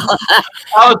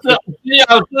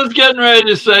was just getting ready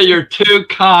to say you're too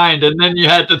kind, and then you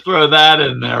had to throw that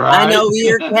in there, right? I know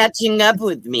you're catching up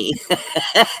with me.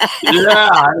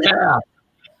 Yeah.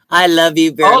 I love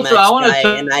you very much,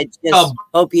 and I just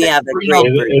hope you have a great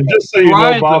birthday. And just so you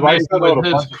know, Bob, I sent out a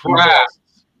bunch of emails.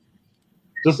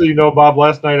 Just so you know, Bob,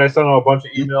 last night I sent out a bunch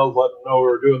of emails letting them know we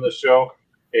were doing this show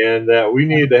and that we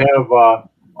needed to have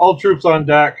all troops on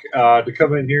deck to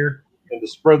come in here and to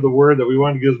spread the word that we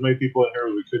wanted to get as many people in here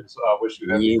as we could. Wish you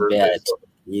happy birthday.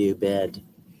 You bet.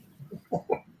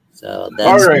 So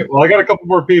all right. Well, I got a couple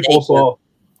more people, so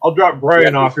I'll drop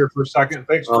Brian off here for a second.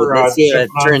 Thanks for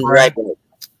turn right.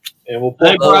 And we'll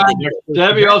pull Brian.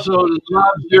 Debbie also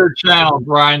loves your channel,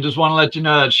 Brian. Just want to let you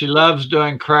know that she loves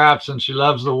doing crafts and she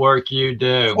loves the work you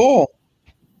do. Cool.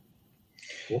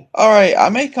 All right. I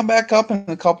may come back up in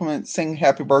a couple minutes, sing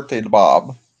happy birthday to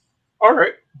Bob. All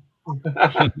right.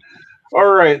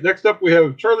 All right. Next up, we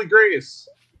have Charlie Grace.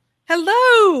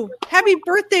 Hello. Happy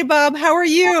birthday, Bob. How are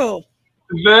you?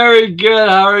 Very good.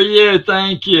 How are you?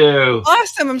 Thank you.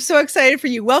 Awesome. I'm so excited for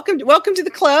you. Welcome to the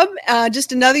club.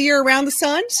 Just another year around the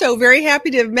sun. So very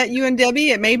happy to have met you and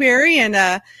Debbie at Mayberry. And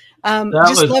that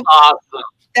was awesome.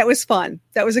 That was fun.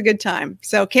 That was a good time.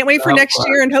 So can't wait for next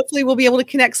year. And hopefully we'll be able to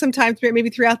connect sometime, maybe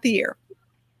throughout the year.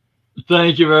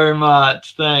 Thank you very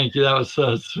much. Thank you. That was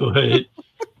so sweet.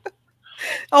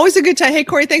 Always a good time. Hey,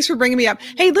 Corey, thanks for bringing me up.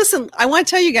 Hey, listen, I want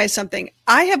to tell you guys something.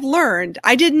 I have learned,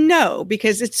 I didn't know,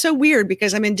 because it's so weird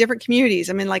because I'm in different communities.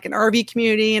 I'm in like an RV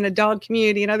community and a dog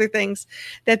community and other things,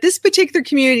 that this particular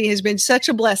community has been such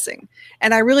a blessing.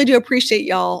 And I really do appreciate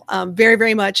y'all very,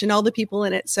 very much and all the people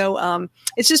in it. So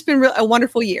it's just been a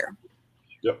wonderful year.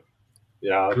 Yep.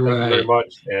 Yeah, thank you very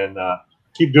much. And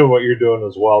keep doing what you're doing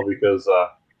as well, because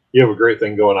you have a great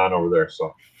thing going on over there.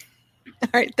 So. All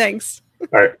right, thanks.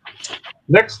 All right.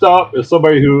 Next up is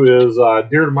somebody who is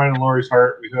dear to mine and Lori's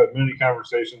heart. We've had many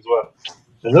conversations with.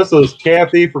 And this is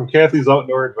Kathy from Kathy's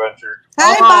Outdoor Adventure.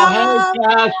 Hi, Bob. Hey,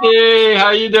 Kathy.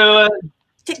 How you doing?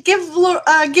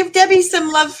 Give Debbie some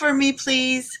love for me,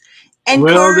 please. And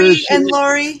Corey and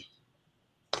Lori.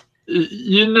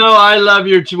 You know,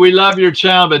 we love your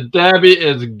channel, but Debbie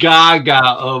is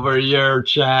gaga over your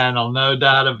channel. No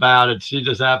doubt about it. She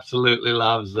just absolutely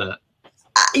loves it.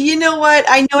 You know what?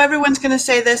 I know everyone's going to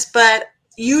say this, but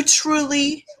you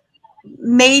truly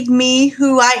made me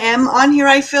who I am on here,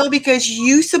 I feel, because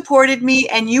you supported me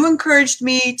and you encouraged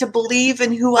me to believe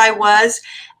in who I was.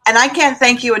 And I can't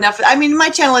thank you enough. I mean, my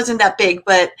channel isn't that big,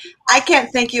 but I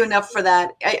can't thank you enough for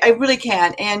that. I really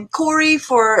can't. And Corey,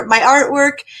 for my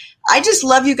artwork. I just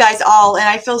love you guys all. And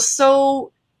I feel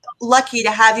so lucky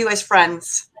to have you as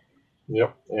friends.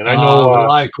 Yep. And I know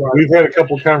we've had a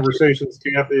couple conversations,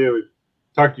 Kathy. We've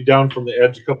talked you down from the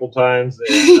edge a couple times. And,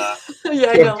 yeah,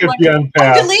 I know.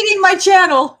 I'm deleting my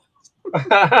channel.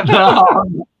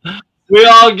 No, we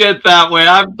all get that way.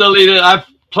 I've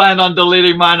planned on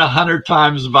deleting mine 100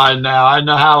 times by now. I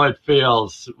know how it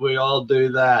feels. We all do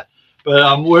that.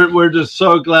 But we're just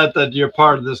so glad that you're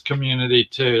part of this community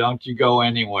too. Don't you go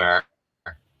anywhere.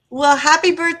 Well,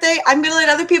 happy birthday. I'm going to let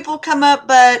other people come up,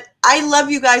 but I love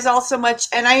you guys all so much.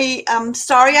 And I'm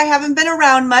sorry I haven't been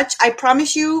around much. I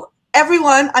promise you,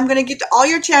 everyone, I'm going to get to all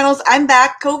your channels. I'm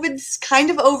back. COVID's kind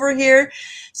of over here,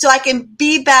 so I can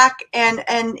be back and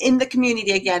in the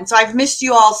community again. So I've missed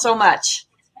you all so much.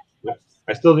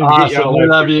 I still need to get you on a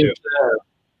live stream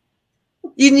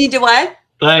too. You need to what?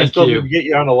 I still need to get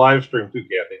you on a live stream too,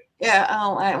 Kathy.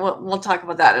 Yeah, we'll talk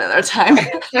about that another time.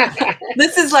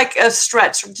 This is like a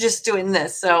stretch just doing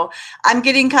this. So I'm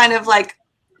getting kind of like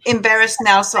embarrassed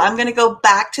now. So I'm going to go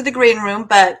back to the green room,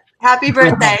 but happy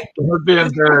birthday. Don't be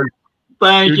embarrassed.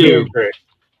 Thank you. Doing great.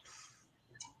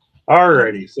 All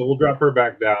righty. So we'll drop her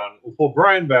back down. We'll pull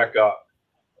Brian back up.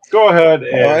 Go ahead.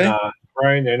 And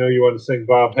Brian, I know you want to sing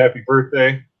Bob happy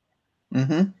birthday.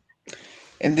 Mm-hmm.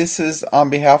 And this is on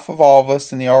behalf of all of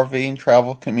us in the RV and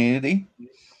travel community.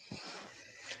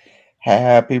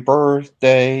 Happy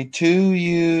birthday to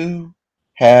you.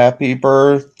 Happy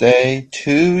birthday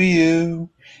to you.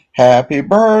 Happy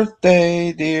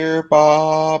birthday, dear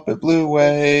Bob at Blue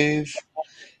Wave.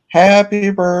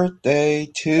 Happy birthday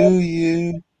to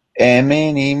you and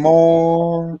many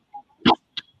more.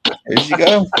 There you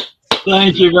go.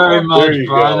 Thank you very much,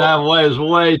 Brian. That was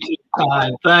way too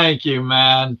kind. Thank you,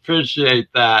 man. Appreciate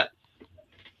that.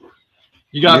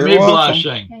 You got me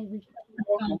blushing.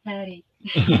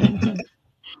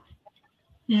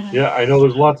 Yeah, I know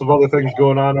there's lots of other things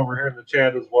going on over here in the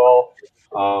chat as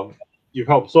well. You've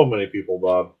helped so many people,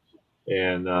 Bob.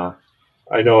 And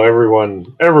I know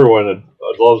everyone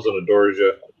loves and adores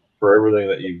you for everything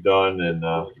that you've done. And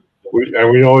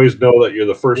we always know that you're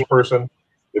the first person.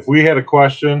 If we had a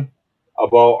question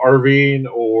about RVing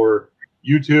or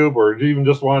YouTube, or even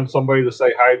just wanted somebody to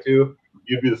say hi to,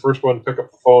 you'd be the first one to pick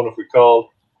up the phone if we called.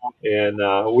 And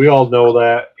we all know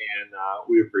that, and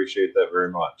we appreciate that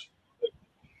very much.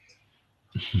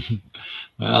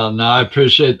 Well, no, I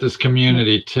appreciate this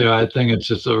community too. I think it's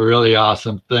just a really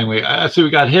awesome thing. I see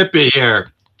we got Hippie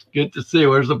here. It's good to see.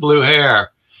 Where's the blue hair?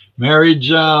 Mary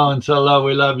Jones, hello.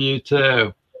 We love you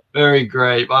too. Very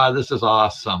great. Wow, this is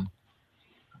awesome.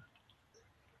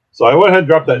 So I went ahead and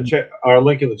dropped that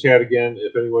link in the chat again.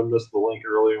 If anyone missed the link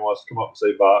early and wants to come up and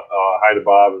say hi to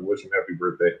Bob and wish him happy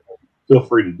birthday, feel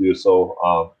free to do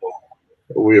so.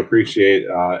 We appreciate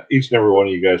each and every one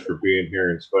of you guys for being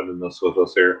here and spending this with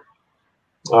us here.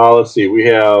 Let's see. We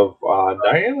have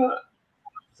Diana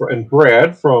and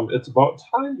Brad from It's About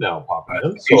Time Now popping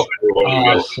in. So everyone of you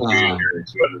guys for being here and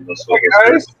spending this with us,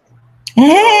 guys.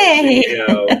 Hey!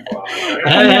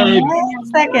 Hey! One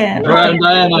second. Brad and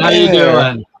Diana, how you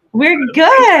doing? We're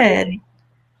good.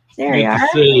 There we are. Good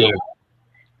to see you.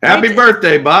 Happy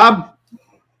birthday, Bob.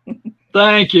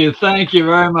 Thank you. Thank you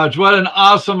very much. What an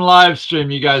awesome live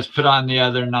stream you guys put on the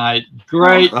other night.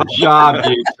 Great job,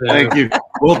 you two. Thank you.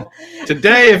 Well,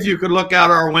 today, if you could look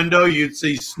out our window, you'd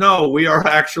see snow. We are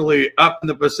actually up in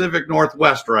the Pacific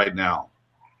Northwest right now.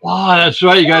 Oh, that's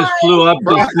right. You guys flew up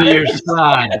to see your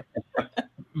son.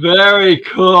 Very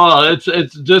cool. It's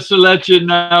just to let you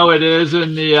know, it is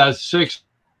in the 60s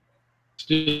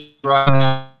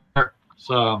right now.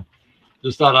 So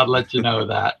just thought I'd let you know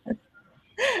that.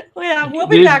 Yeah, we'll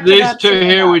be back to These that two soon.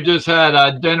 here, we just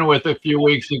had dinner with a few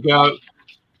weeks ago.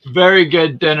 Very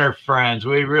good dinner friends.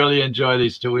 We really enjoy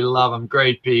these two. We love them.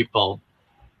 Great people.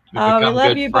 We've Oh, we become love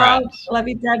good you, Bob. friends. Love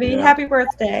you, Debbie. Yeah. Happy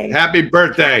birthday. Happy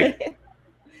birthday.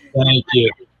 Thank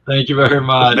you. Thank you very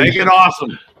much. Make it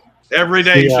awesome. Every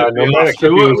day Yeah, should be no matter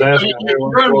awesome. if he was asking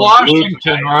You're in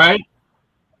Washington, right?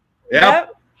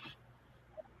 Yep.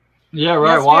 Yeah,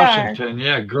 right. Yes, we Washington.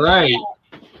 Yeah, great.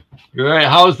 Great.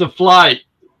 How was the flight?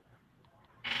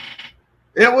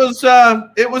 It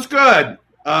was good.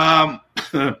 A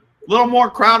little more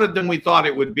crowded than we thought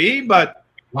it would be, but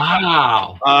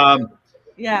Wow.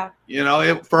 Yeah. you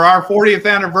know, for our 40th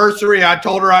anniversary, I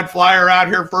told her I'd fly her out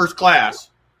here first class,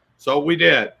 so we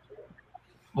did.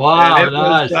 Wow, And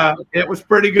nice. it was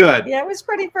pretty good. Yeah, it was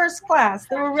pretty first class.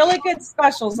 There were really good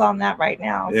specials on that right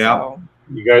now. Yeah. So.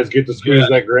 You guys get to squeeze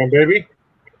that grandbaby?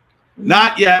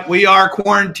 Not yet. We are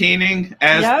quarantining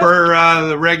as Yep. per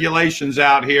the regulations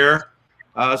out here.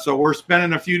 So we're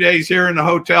spending a few days here in the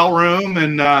hotel room,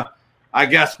 and I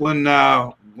guess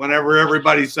whenever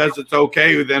everybody says it's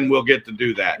okay, then we'll get to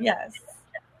do that. Yes.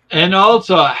 And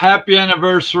also, happy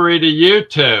anniversary to you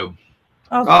two.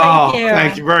 Oh, Oh, thank you.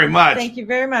 thank you very much. Thank you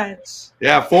very much.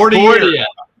 Yeah, 40 40. years.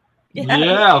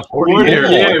 Yeah, 40 40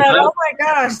 years. years. But, oh my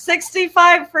gosh,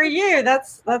 65 for you.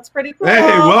 That's pretty cool. Hey,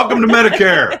 welcome to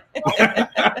Medicare.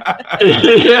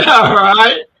 Yeah,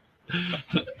 right.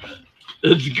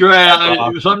 It's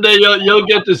great. Someday you'll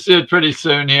get to see it pretty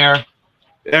soon here.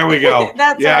 There we go.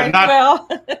 That's yeah, right. not, Well,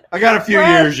 I got a few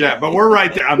years yet, but we're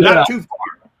right there. I'm Yeah. not too far.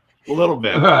 A little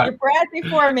bit. Right. you're Brad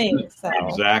before me. So.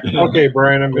 Exactly. Okay,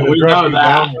 Brian, I'm going We to drop know you that.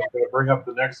 down. I'm going to bring up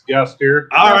the next guest here.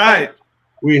 All right.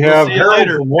 We We'll have see you Harold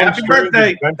later. from One Happy Strange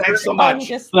birthday. Adventure. Thanks so Oh, much. Thank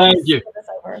you. send this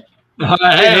over.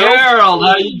 Hey, Harold,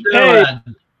 how you doing? Hey.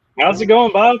 How's it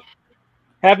going, Bob?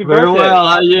 Happy Very birthday. well.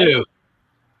 How you?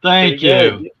 Thank Pretty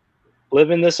you. good.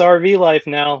 Living this RV life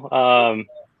now.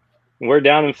 We're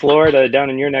down in Florida, down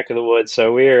in your neck of the woods,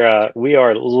 so we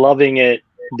are loving it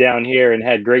down here and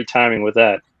had great timing with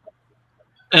that.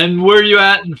 And where are you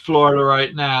at in Florida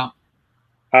right now?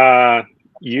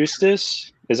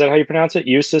 Eustis, is that how you pronounce it?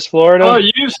 Eustis, Florida. Oh,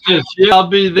 Eustis. Yeah, I'll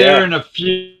be there Yeah.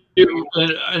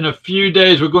 in a few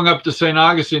days. We're going up to St.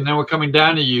 Augustine, then we're coming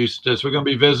down to Eustis. We're going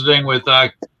to be visiting with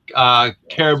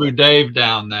Caribou Dave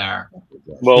down there.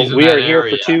 Well, He's in we that are here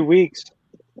area. for 2 weeks.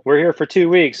 We're here for 2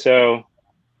 weeks, so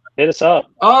hit us up.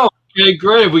 Oh, okay,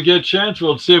 great. If we get a chance,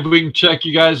 we'll see if we can check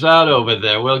you guys out over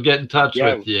there. We'll get in touch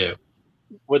Yeah. with you.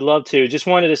 Would love to. Just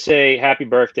wanted to say happy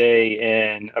birthday,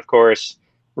 and of course,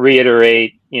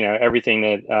 reiterate, everything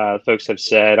that folks have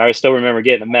said. I still remember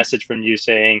getting a message from you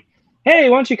saying, "Hey,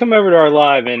 why don't you come over to our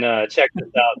live and check this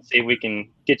out and see if we can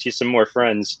get you some more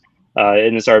friends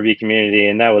in this RV community."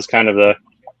 And that was kind of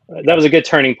that was a good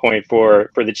turning point for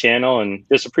the channel, and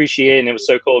just appreciate it. And it was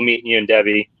so cool meeting you and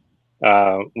Debbie.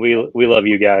 We love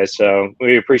you guys, so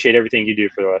we appreciate everything you do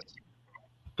for us.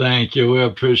 Thank you. We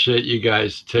appreciate you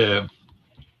guys too.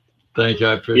 Thank you.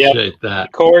 I appreciate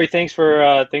that. Corey, thanks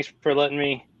for letting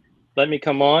me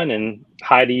come on, and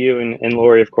hi to you and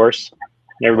Lori, of course,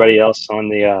 and everybody else on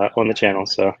the channel.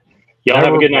 So y'all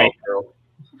have a good night.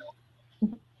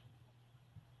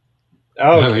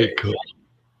 Okay. Very cool.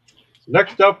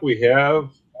 Next up, we have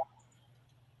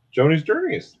Joni's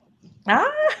Journeys.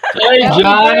 Hey,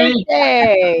 Johnny.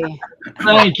 Hey.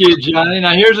 Thank you, Johnny.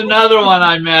 Now, here's another one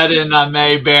I met in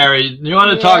Mayberry. You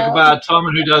want to talk about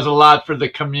someone who does a lot for the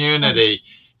community?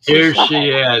 Here she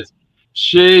is.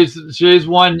 She's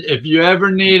one. If you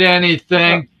ever need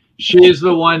anything, she's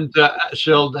the one.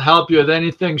 She'll help you with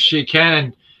anything she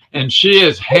can, and she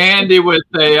is handy with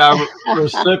a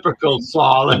reciprocal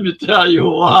saw. Let me tell you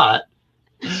what.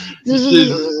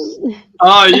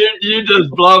 Oh, you just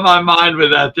blow my mind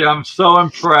with that thing. I'm so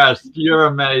impressed. You're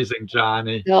amazing,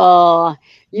 Johnny. Oh,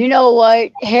 you know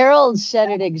what? Harold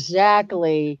said it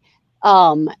exactly.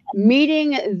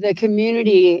 Meeting the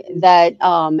community that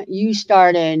you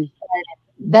started,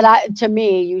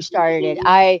 you started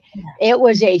it. It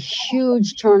was a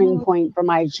huge turning point for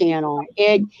my channel.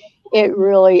 It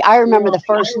really, I remember the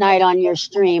first night on your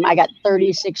stream, I got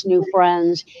 36 new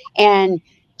friends, and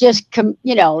just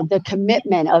the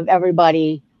commitment of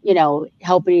everybody,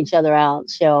 helping each other out.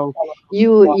 So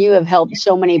you have helped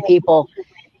so many people.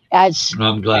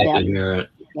 I'm glad to hear it.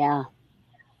 Yeah.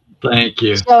 Thank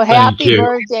you. So happy Thank you.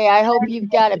 birthday. I hope you've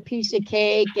got a piece of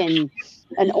cake and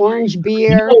an orange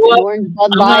beer, You know what? an orange Bud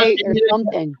I'm not Light or gonna-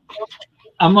 something.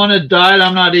 I'm on a diet.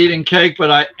 I'm not eating cake,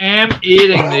 but I am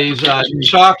eating these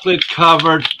chocolate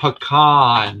covered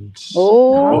pecans.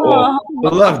 Oh, I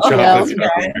love chocolate.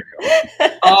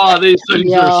 Oh, these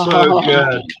things are so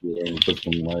good. Put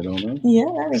some light on it. Yeah,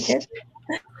 that'd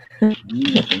be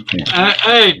good.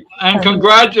 Hey, and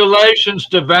congratulations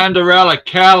to Vanderella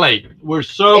Kelly. We're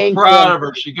so proud of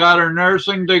her. She got her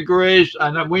nursing degrees,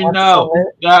 and we know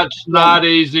that's not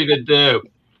easy to do.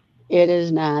 It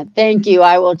is not. Thank you.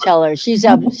 I will tell her. She's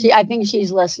up. I think she's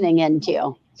listening in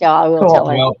too. So I will tell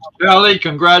her. Well, Kelly,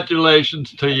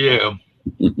 congratulations to you.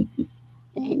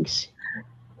 Thanks.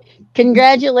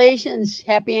 Congratulations.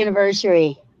 Happy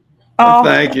anniversary. Oh,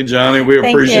 thank you, Johnny. We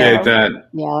appreciate that.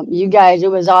 Yeah, you guys, it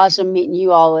was awesome meeting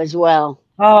you all as well.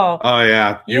 Oh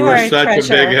yeah. You were such a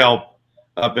big help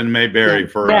up in Mayberry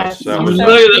for us. Look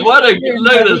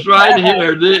at this right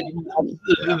here.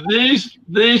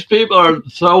 These people are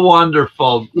so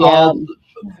wonderful. Yeah.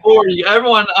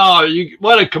 Everyone,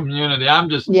 what a community. I'm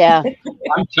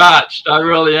touched. I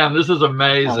really am. This is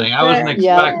amazing. I wasn't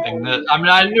expecting this. I mean,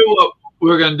 I knew we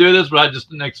were going to do this, but I just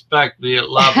didn't expect the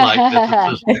love like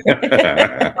this. It's just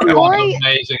everyone's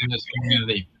amazing in this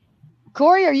community.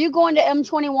 Corey, are you going to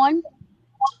M21?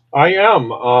 I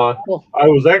am. I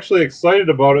was actually excited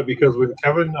about it because when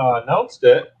Kevin announced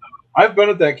it, I've been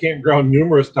at that campground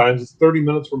numerous times. It's 30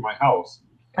 minutes from my house.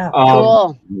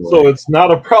 Cool. So it's not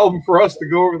a problem for us to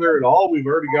go over there at all. We've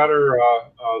already got our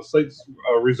sites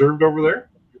reserved over there.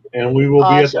 And we will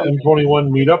be at the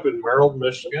M21 meetup in Merrill,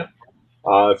 Michigan.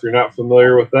 If you're not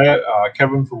familiar with that,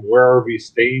 Kevin from Where RV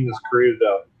Staying has created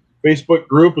a Facebook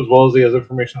group as well as he has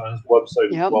information on his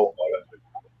website as well about it.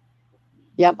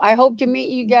 Yep, I hope to meet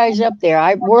you guys up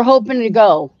there. We're hoping to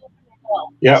go.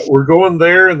 Yeah, we're going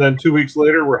there, and then 2 weeks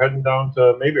later, we're heading down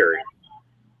to Mayberry.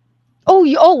 Well,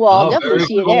 I'll definitely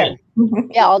see you there.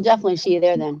 Yeah, I'll definitely see you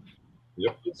there then.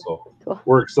 Yep, so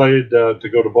we're excited to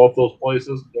go to both those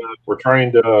places. We're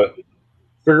trying to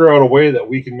figure out a way that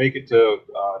we can make it to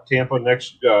Tampa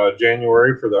next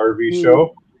January for the RV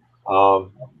show.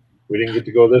 We didn't get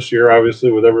to go this year,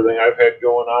 obviously, with everything I've had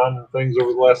going on and things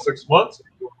over the last 6 months.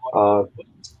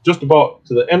 Just about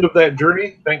to the end of that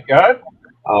journey, thank God.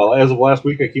 As of last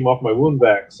week, I came off my wound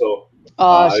back, so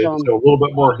awesome. A little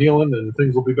bit more healing, and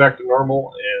things will be back to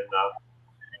normal. And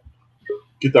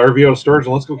get the RV out of storage,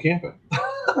 and let's go camping.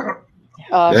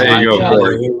 There you go,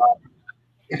 Corey.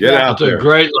 Get out there. It's a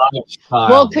great lifestyle.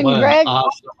 Well,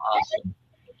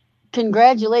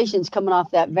 congratulations coming off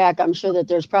that vac. I'm sure that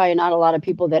there's probably not a lot of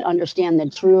people that understand the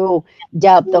true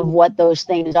depth of what those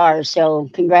things are. So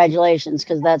congratulations,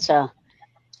 because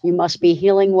you must be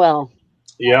healing well.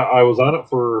 Yeah, I was on it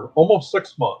for almost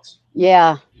 6 months.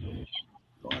 Yeah.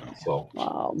 So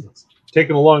it's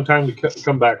taken a long time to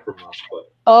come back from this, but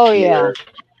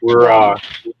we're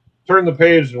turning the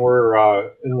page, and we're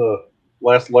in the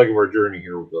last leg of our journey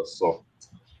here with this. So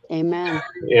amen.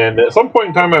 And at some point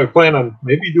in time, I plan on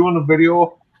maybe doing a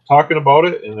video talking about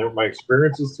it and my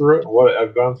experiences through it and what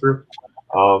I've gone through.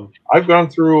 I've gone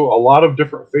through a lot of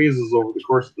different phases over the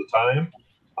course of the time,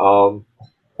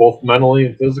 both mentally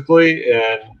and physically.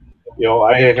 And,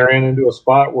 I ran into a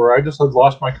spot where I just had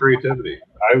lost my creativity.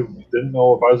 I didn't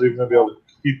know if I was even going to be able to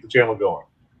keep the channel going.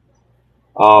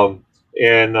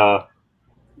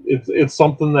 It's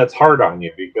something that's hard on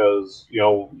you because,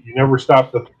 you never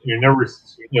stop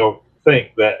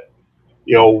think that,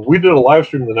 we did a live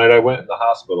stream the night I went in the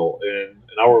hospital, and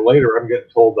an hour later I'm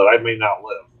getting told that I may not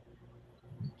live.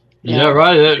 Yeah,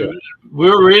 right. We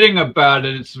were reading about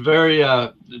it. It's a very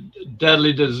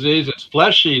deadly disease. It's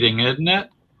flesh eating, isn't it?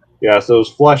 Yeah, so it was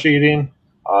flesh eating.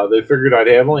 They figured I'd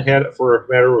only had it for a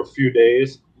matter of a few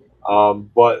days.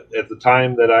 But at the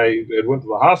time that I went to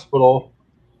the hospital,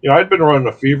 I'd been running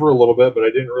a fever a little bit, but I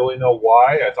didn't really know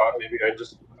why. I thought maybe I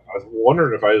was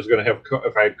wondering if I was going to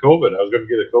if I had COVID. I was going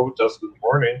to get a COVID test in the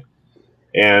morning.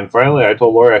 And finally, I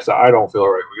told Lori, I said, I don't feel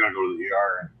right. We got to go to the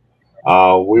ER.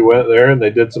 We went there, and they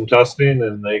did some testing,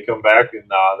 and they come back, and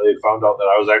they found out that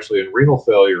I was actually in renal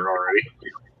failure already.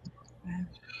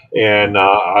 And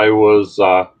I was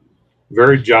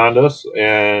very jaundiced,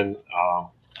 and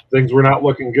things were not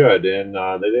looking good. And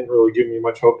they didn't really give me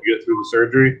much hope to get through the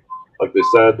surgery. Like they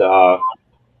said,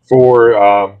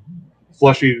 for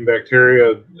flesh-eating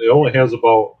bacteria, it only has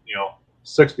about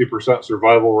 60%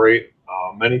 survival rate.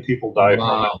 Many people die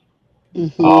from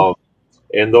it,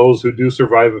 and those who do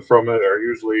survive from it are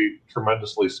usually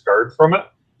tremendously scarred from it.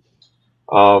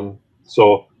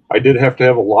 So I did have to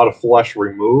have a lot of flesh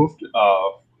removed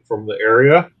from the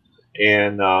area,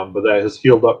 and but that has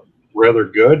healed up rather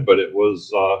good. But it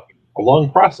was a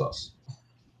long process.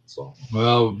 So,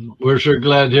 well, we're sure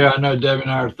glad here. I know Debbie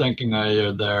and I are thinking of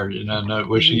you there,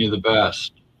 wishing you the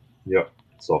best. Yep.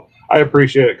 So I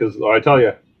appreciate it because I tell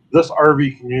you, this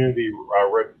RV community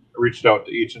reached out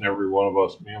to each and every one of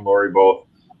us, me and Lori both,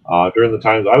 during the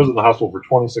times I was in the hospital for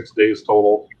 26 days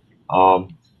total.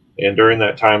 And during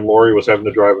that time, Lori was having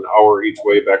to drive an hour each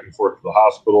way back and forth to the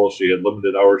hospital. She had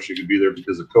limited hours she could be there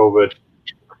because of COVID.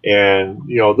 And,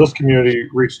 this community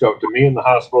reached out to me in the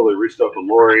hospital. They reached out to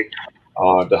Lori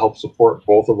to help support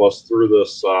both of us through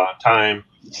this time.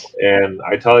 And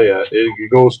I tell you,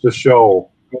 it goes to show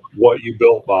what you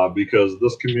built, Bob, because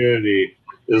this community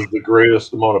is the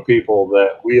greatest amount of people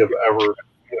that we have ever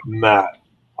met,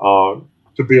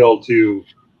 to be able to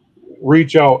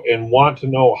reach out and want to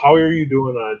know, how are you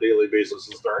doing on a daily basis?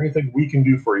 Is there anything we can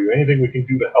do for you? Anything we can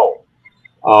do to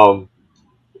help?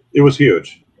 It was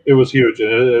huge. It was huge.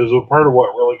 And it was a part of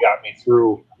what really got me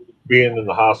through being in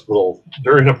the hospital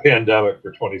during a pandemic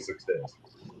for 26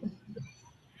 days.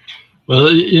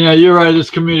 Well, you're right. This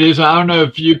community, I don't know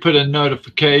if you put a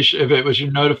notification, if it was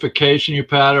your notification you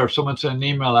put out or if someone sent an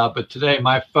email out, but today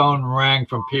my phone rang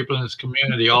from people in this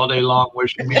community all day long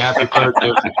wishing me happy birthday.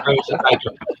 It was crazy.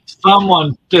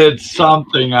 Someone did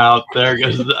something out there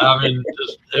because,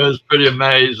 it was pretty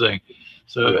amazing.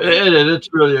 So it's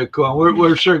really cool.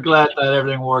 We're sure glad that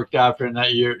everything worked out for you and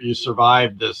that you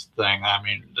survived this thing.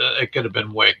 It could have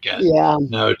been wicked. Yeah.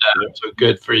 No doubt. So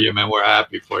good for you, man. We're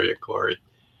happy for you, Corey.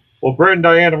 Well, Brent and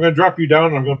Diane, I'm going to drop you down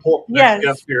and I'm going to pull up the next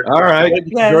guest here. All right. Thank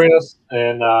you for joining us.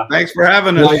 And thanks for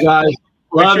having us. Bye, guys.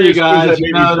 Love you guys.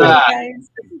 You know that.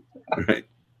 All right.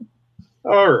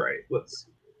 All right. Let's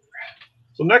see.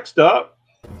 So next up,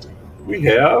 we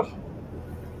have.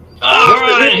 All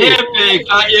right, hippie,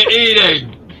 got you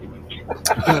eating.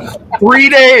 3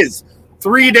 days.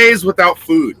 3 days without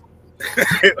food.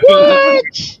 What?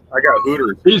 I got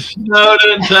Hooters. He's snowed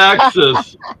in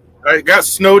Texas. I got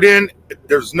snowed in.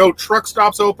 There's no truck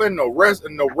stops open, no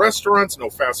restaurants, no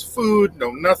fast food,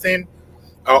 no nothing.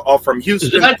 All from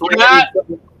Houston. Is that Kat?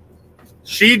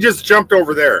 She just jumped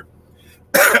over there.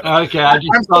 Okay, I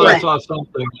just saw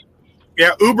something.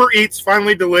 Yeah, Uber Eats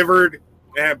finally delivered,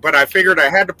 but I figured I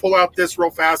had to pull out this real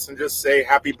fast and just say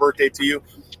happy birthday to you.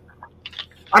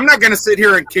 I'm not going to sit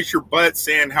here and kiss your butt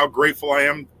saying how grateful I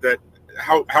am that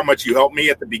how much you helped me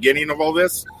at the beginning of all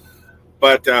this,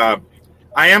 but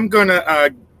I am going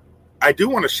to I do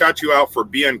want to shout you out for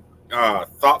being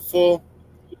thoughtful.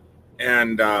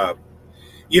 And,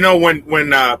 when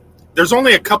there's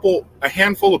only a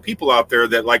handful of people out there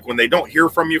that, like, when they don't hear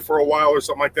from you for a while or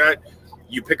something like that,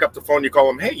 you pick up the phone, you call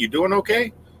them, hey, you doing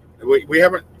okay? We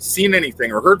haven't seen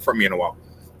anything or heard from you in a while.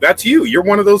 That's you. You're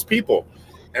one of those people.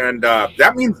 And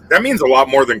that means a lot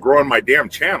more than growing my damn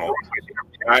channel.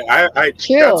 I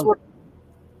True. That's what,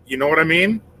 you know what I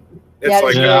mean? It's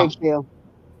very true.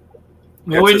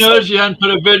 Well, we noticed you hadn't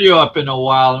put a video up in a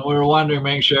while, and we were wondering,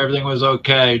 making sure everything was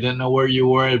okay. Didn't know where you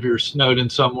were, if you were snowed in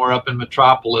somewhere up in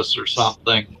Metropolis or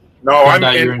something. No, I'm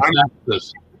in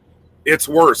Texas. It's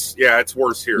worse. Yeah, it's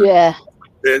worse here. Yeah.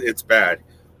 It's bad.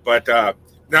 But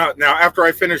now after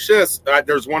I finish this,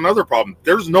 there's one other problem.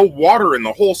 There's no water in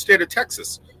the whole state of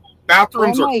Texas.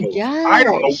 Bathrooms are closed. I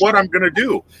don't know what I'm going to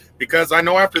do, because I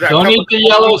know after that. Don't eat the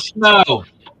yellow snow.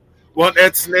 Well,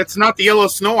 it's not the yellow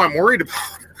snow I'm worried about.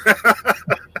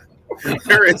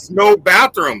 There is no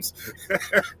bathrooms.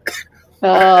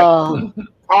 Oh.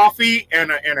 Coffee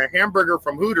and a hamburger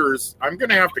from Hooters. I'm going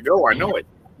to have to go. I know it.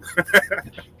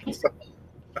 So,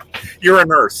 you're a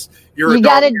nurse. You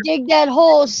got to dig that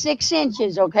hole 6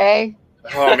 inches, okay?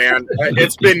 Oh, man.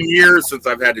 It's been years since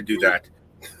I've had to do that.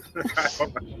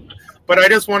 But I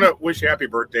just want to wish you happy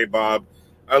birthday, Bob.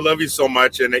 I love you so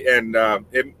much. And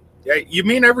you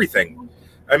mean everything.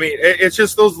 I mean, it's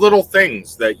just those little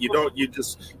things that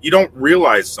you don't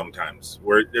realize sometimes,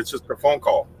 where it's just a phone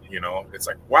call, it's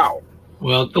like, wow.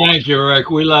 Well, thank you, Rick.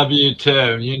 We love you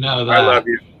too. You know that. I love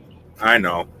you. I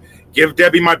know. Give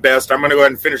Debbie my best. I'm going to go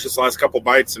ahead and finish this last couple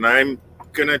bites, and I'm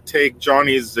going to take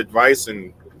Johnny's advice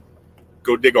and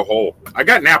go dig a hole. I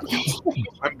got napkins.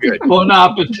 I'm good. Bon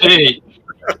appetit.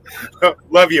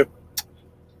 Love you.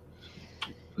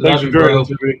 Thanks for joining us,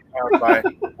 Jimmy. Bye.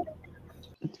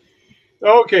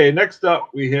 Okay, next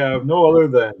up we have no other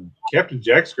than Captain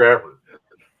Jack Scrapper.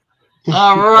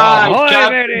 All right, Ahoy,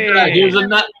 Captain Jack. Here's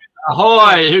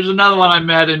another one I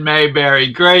met in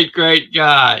Mayberry. Great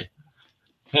guy.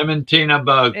 Him and Tina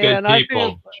both good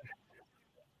people.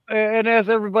 And as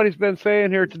everybody's been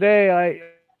saying here today,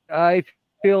 I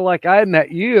feel like I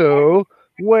met you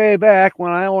way back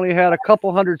when I only had a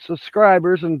couple hundred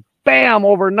subscribers, and bam,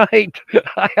 overnight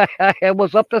I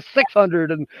was up to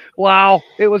 600, and wow,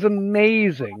 it was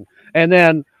amazing. And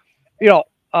then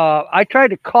I tried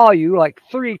to call you like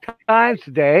 3 times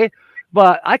today,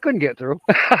 but I couldn't get through.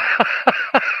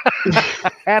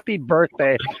 Happy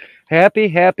birthday.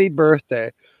 Happy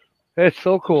birthday. It's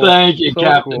so cool. Thank you, So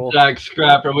Captain cool. Jack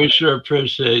Scrapper. We sure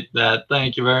appreciate that.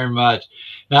 Thank you very much.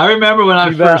 Now, I remember when I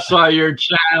You bet. first saw your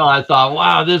channel, I thought,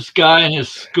 wow, this guy and his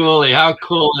schoolie, how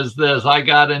cool is this? I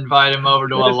got to invite him over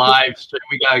to a live stream.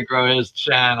 We got to grow his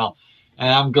channel. And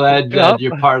I'm glad that Yep.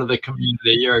 you're part of the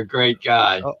community. You're a great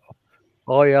guy.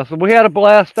 Oh, yeah. So we had a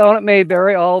blast down at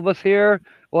Mayberry, all of us here.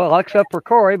 Well, except for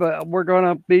Corey, but we're going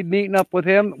to be meeting up with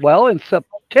him, well, in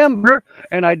September.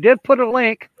 And I did put a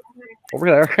link over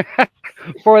there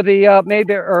for the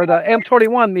Mayberry or the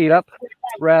M21 meetup,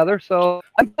 rather. So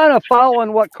I'm kind of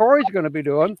following what Corey's going to be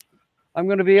doing. I'm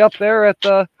going to be up there at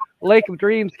the Lake of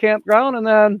Dreams campground. And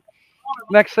then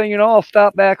next thing you know, I'll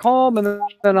stop back home and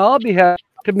then I'll be headed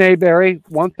to Mayberry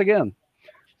once again.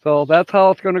 So that's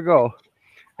how it's going to go.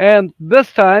 And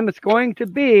this time it's going to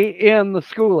be in the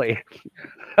schoolie.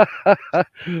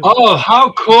 Oh,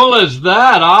 how cool is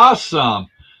that? Awesome.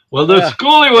 Well, the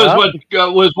schoolie was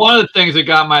what was one of the things that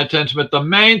got my attention, but the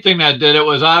main thing that did it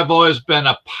was I've always been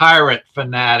a pirate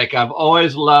fanatic. I've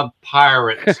always loved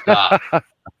pirate stuff. And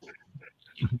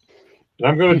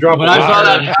I'm going to drop when I saw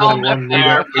that helmet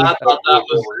there, I thought that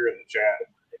was over here in the chat.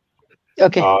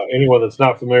 Okay. Anyone that's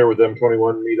not familiar with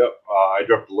M21 meetup, I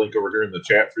dropped the link over here in the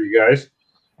chat for you guys.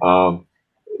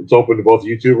 It's open to both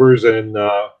YouTubers and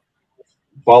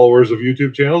followers of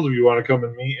YouTube channels. If you want to come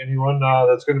and meet anyone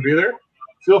that's going to be there,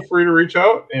 feel free to reach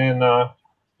out and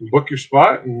book your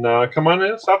spot and come on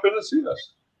in, stop in and see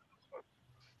us.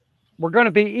 We're going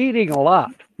to be eating a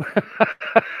lot.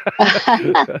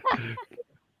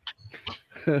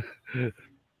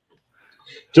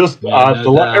 Just to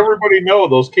let everybody know,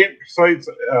 those campsites,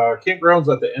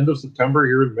 campgrounds at the end of September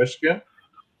here in Michigan,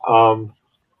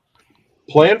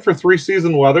 plan for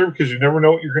 3-season weather because you never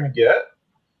know what you're going to get.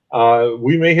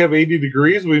 We may have 80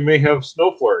 degrees. We may have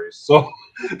snow flurries. So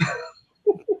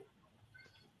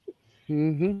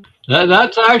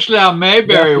that's actually how Mayberry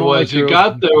Definitely was. You true.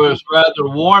 got there, it was rather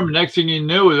warm. Next thing you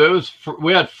knew,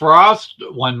 we had frost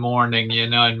one morning,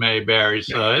 in Mayberry.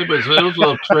 So it was a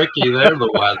little tricky there,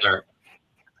 the weather.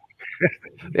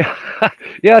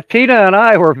 Yeah, Tina and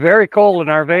I were very cold in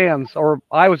our vans, or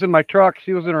I was in my truck,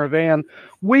 she was in her van.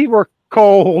 We were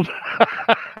cold.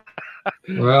 That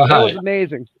was Right.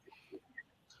 amazing.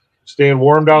 staying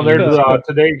warm down there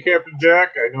today, Captain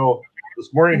Jack. I know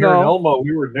this morning here in No. Elma,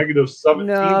 we were negative 17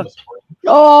 No. this morning.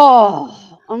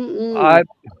 Oh,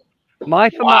 My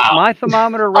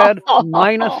thermometer read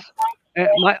minus.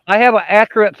 I have an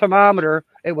accurate thermometer.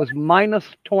 It was minus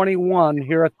 21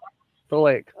 here at the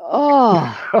lake.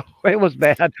 Oh, It was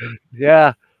bad.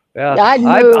 Yeah. I'd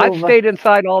I've move. stayed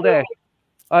inside all day.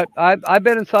 I've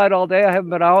been inside all day. I haven't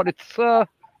been out. It's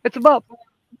about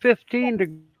 15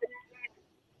 degrees.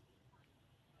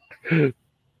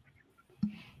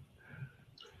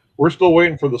 We're still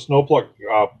waiting for the snow plug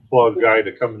guy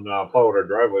to come and plow out our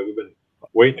driveway. We've been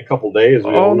waiting a couple days.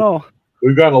 Oh, no.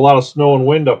 We've gotten a lot of snow and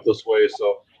wind up this way,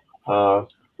 so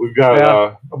we've got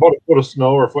about a foot of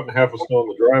snow or a foot and a half of snow in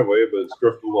the driveway, but it's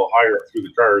drifted a little higher up through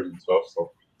the cars and stuff.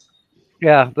 So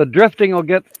Yeah, the drifting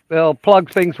they'll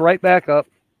plug things right back up.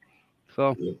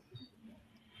 So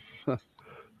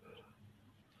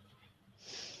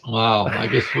Wow, I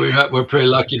guess we're pretty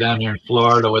lucky down here in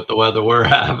Florida with the weather we're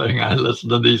having. I listen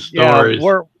to these yeah, stories.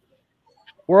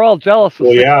 we're all jealous of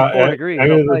well, 64 yeah, degrees. I I'll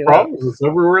mean, tell the you problem is it's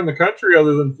everywhere in the country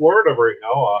other than Florida right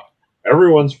now.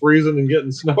 Everyone's freezing and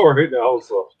getting snow right now.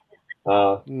 So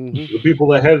the people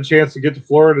that had a chance to get to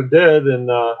Florida did, and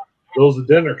those that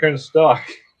didn't are kind of stuck.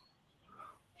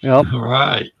 Yep. All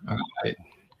right.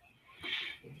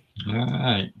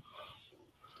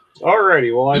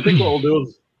 Alrighty. Well, I think what we'll do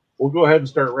is we'll go ahead and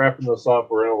start wrapping this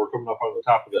up. We're coming up on the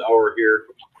top of the hour here,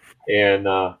 and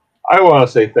I want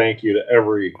to say thank you to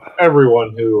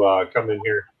everyone who come in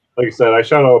here. Like I said, I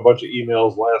shot out a bunch of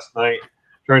emails last night,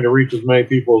 trying to reach as many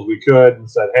people as we could, and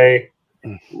said, "Hey,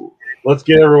 let's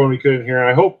get everyone we could in here." And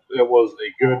I hope it was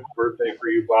a good birthday for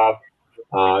you, Bob.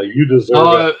 You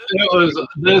deserve it.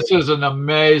 This is an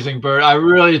amazing birthday. I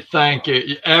really thank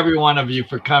you, every one of you,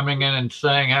 for coming in and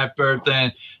saying happy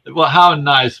birthday. And, well, how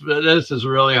nice. This is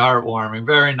really heartwarming.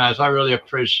 Very nice. I really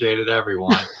appreciate it,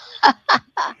 everyone.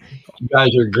 You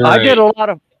guys are great. I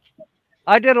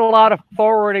did a lot of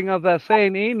forwarding of that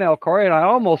same email, Corey, and I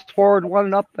almost forwarded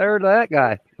one up there to that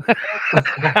guy.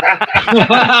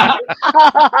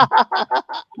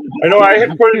 I know I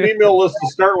had quite an email list to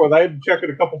start with. I had to check it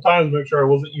a couple times to make sure I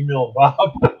wasn't emailing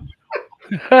Bob.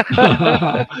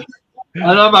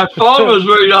 I know my phone was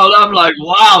ringing out. I'm like,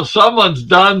 wow, someone's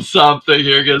done something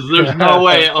here because there's no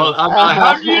way. I'm like,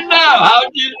 how do you know? How do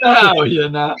you know? You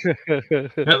know,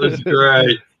 it was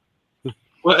great.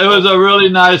 Well, it was a really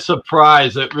nice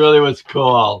surprise. It really was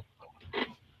cool.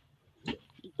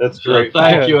 That's great. So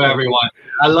thank you, everyone.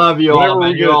 I love you Whenever all,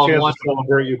 man. we get You're a all chance to wonderful.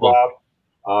 celebrate you, Bob,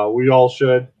 we all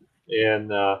should.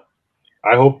 And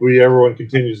I hope everyone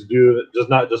continues to do it,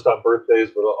 not just on birthdays,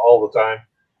 but all the time.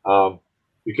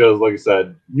 Because, like I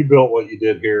said, you built what you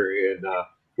did here, and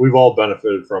we've all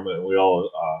benefited from it, and we all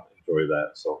enjoy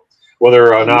that. So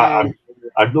whether or not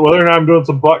I'm doing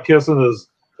some butt kissing, as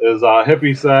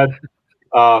Hippie said,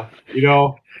 you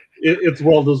know, it's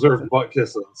well deserved butt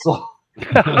kissing. So.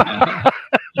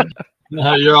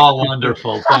 No, you're all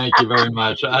wonderful. Thank you very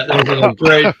much. It was a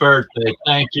great birthday.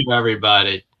 Thank you,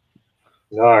 everybody.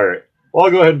 All right. Well,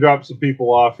 I'll go ahead and drop some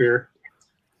people off here.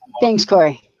 Thanks,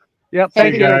 Corey. Yep.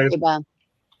 Happy guys. birthday, Bob.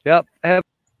 Yep.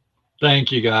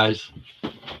 Thank you, guys.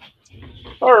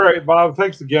 All right, Bob.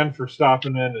 Thanks again for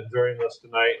stopping in and joining us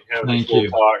tonight and having Thank this little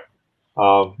you.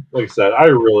 talk. Like I said, I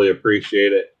really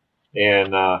appreciate it,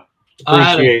 and I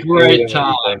had a appreciate great everything that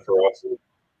time. you've done for us.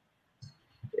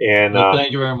 And Well,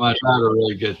 thank you very much. I had a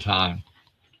really good time.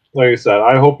 like I said,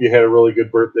 I hope you had a really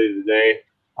good birthday today.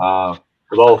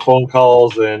 With all the phone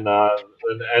calls and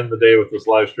end the day with this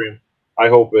live stream. I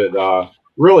hope it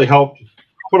really helped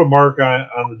put a mark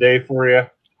on the day for you.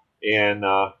 And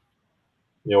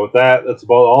you know, with that, that's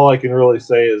about all I can really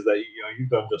say is that you've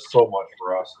done just so much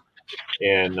for us.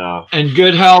 And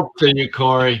good health to you,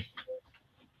 Corey.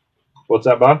 What's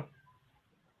that, Bob?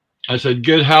 I said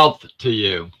good health to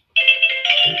you.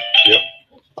 Yep.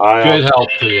 Good health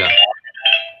to you.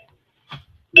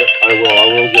 Yep, I will. I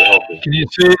will get healthy. Can you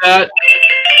see that?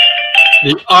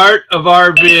 The art of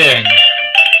RVing.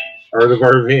 Art of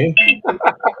RVing.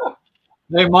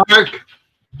 Hey, Mark.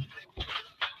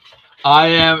 I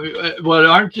am. What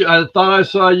aren't you? I thought I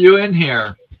saw you in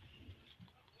here.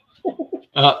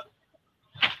 Oh,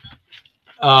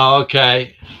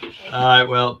 okay. All right.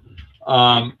 Well,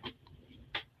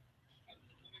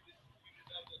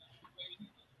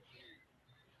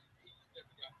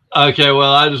 okay.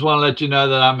 Well, I just want to let you know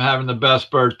that I'm having the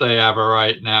best birthday ever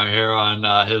right now here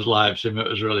on his live stream. It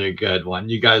was really a good one.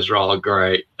 You guys are all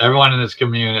great. Everyone in this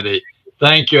community.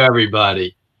 Thank you,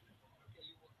 everybody.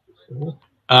 All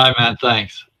right, man.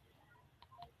 Thanks.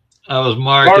 That was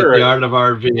Mark at the Art of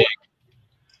RVing.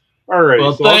 All right.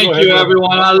 Well, so thank you,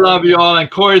 everyone. I love you all.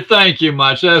 And Corey, thank you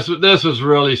much. This was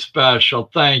really special.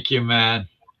 Thank you, man.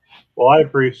 Well, I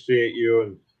appreciate you,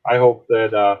 and I hope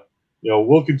that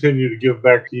we'll continue to give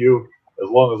back to you as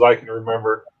long as I can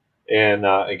remember, and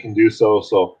can do so.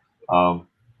 So,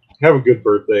 have a good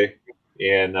birthday,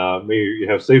 and may you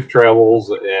have safe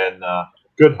travels and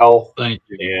good health. Thank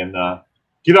you. And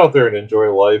get out there and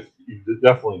enjoy life. You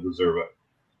definitely deserve it.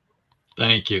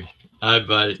 Thank you. All right,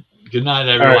 buddy. Good night,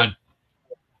 everyone. Right.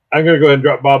 I'm going to go ahead and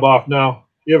drop Bob off now.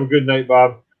 You have a good night,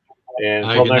 Bob. And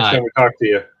until next time we talk to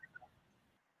you.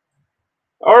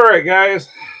 All right, guys.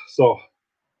 So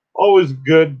always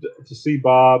good to see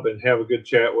Bob and have a good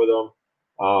chat with him.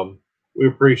 We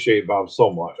appreciate Bob so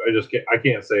much. I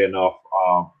can't say enough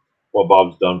what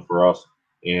Bob's done for us,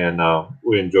 and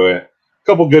we enjoy it. A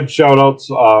couple good shout outs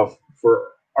for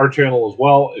our channel as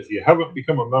well. If you haven't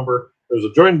become a member, there's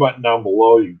a join button down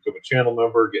below. You can become a channel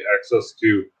member, get access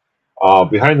to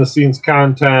behind the scenes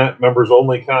content, members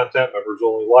only content, members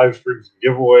only live streams, and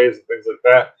giveaways, and things like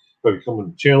that by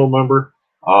becoming a channel member.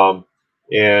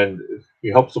 And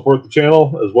you help support the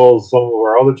channel as well as some of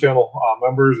our other channel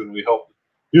members, and we help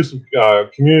do some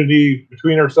community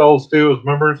between ourselves too as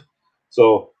members.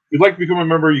 So if you'd like to become a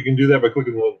member, you can do that by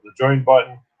clicking the join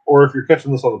button, or if you're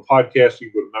catching this on the podcast,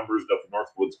 you can go to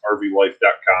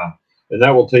members.northwoodsrvlife.com, and that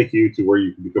will take you to where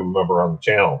you can become a member on the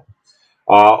channel.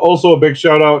 Also, a big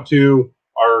shout out to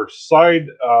our side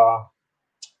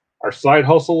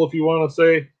hustle, if you want to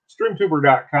say,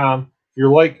 streamtuber.com. If you're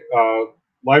like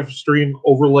live stream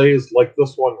overlays like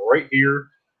this one right here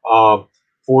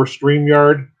for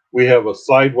StreamYard, we have a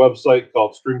side website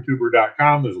called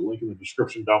streamtuber.com. There's a link in the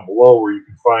description down below where you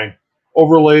can find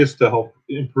overlays to help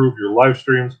improve your live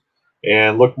streams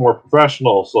and look more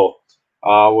professional. So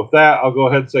with that, I'll go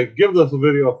ahead and say, give this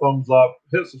video a thumbs up,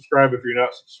 hit subscribe if you're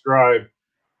not subscribed,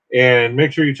 and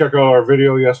make sure you check out our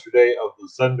video yesterday of the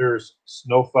Zenders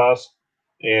Snowfest.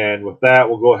 And with that,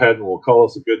 we'll go ahead and we'll call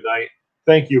this a good night.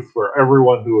 Thank you for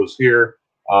everyone who was here.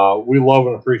 We love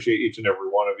and appreciate each and every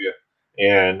one of you.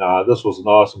 And this was an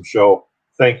awesome show.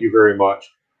 Thank you very much.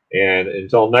 And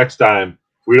until next time,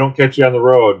 if we don't catch you on the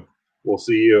road, we'll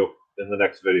see you in the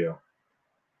next video.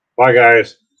 Bye,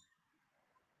 guys.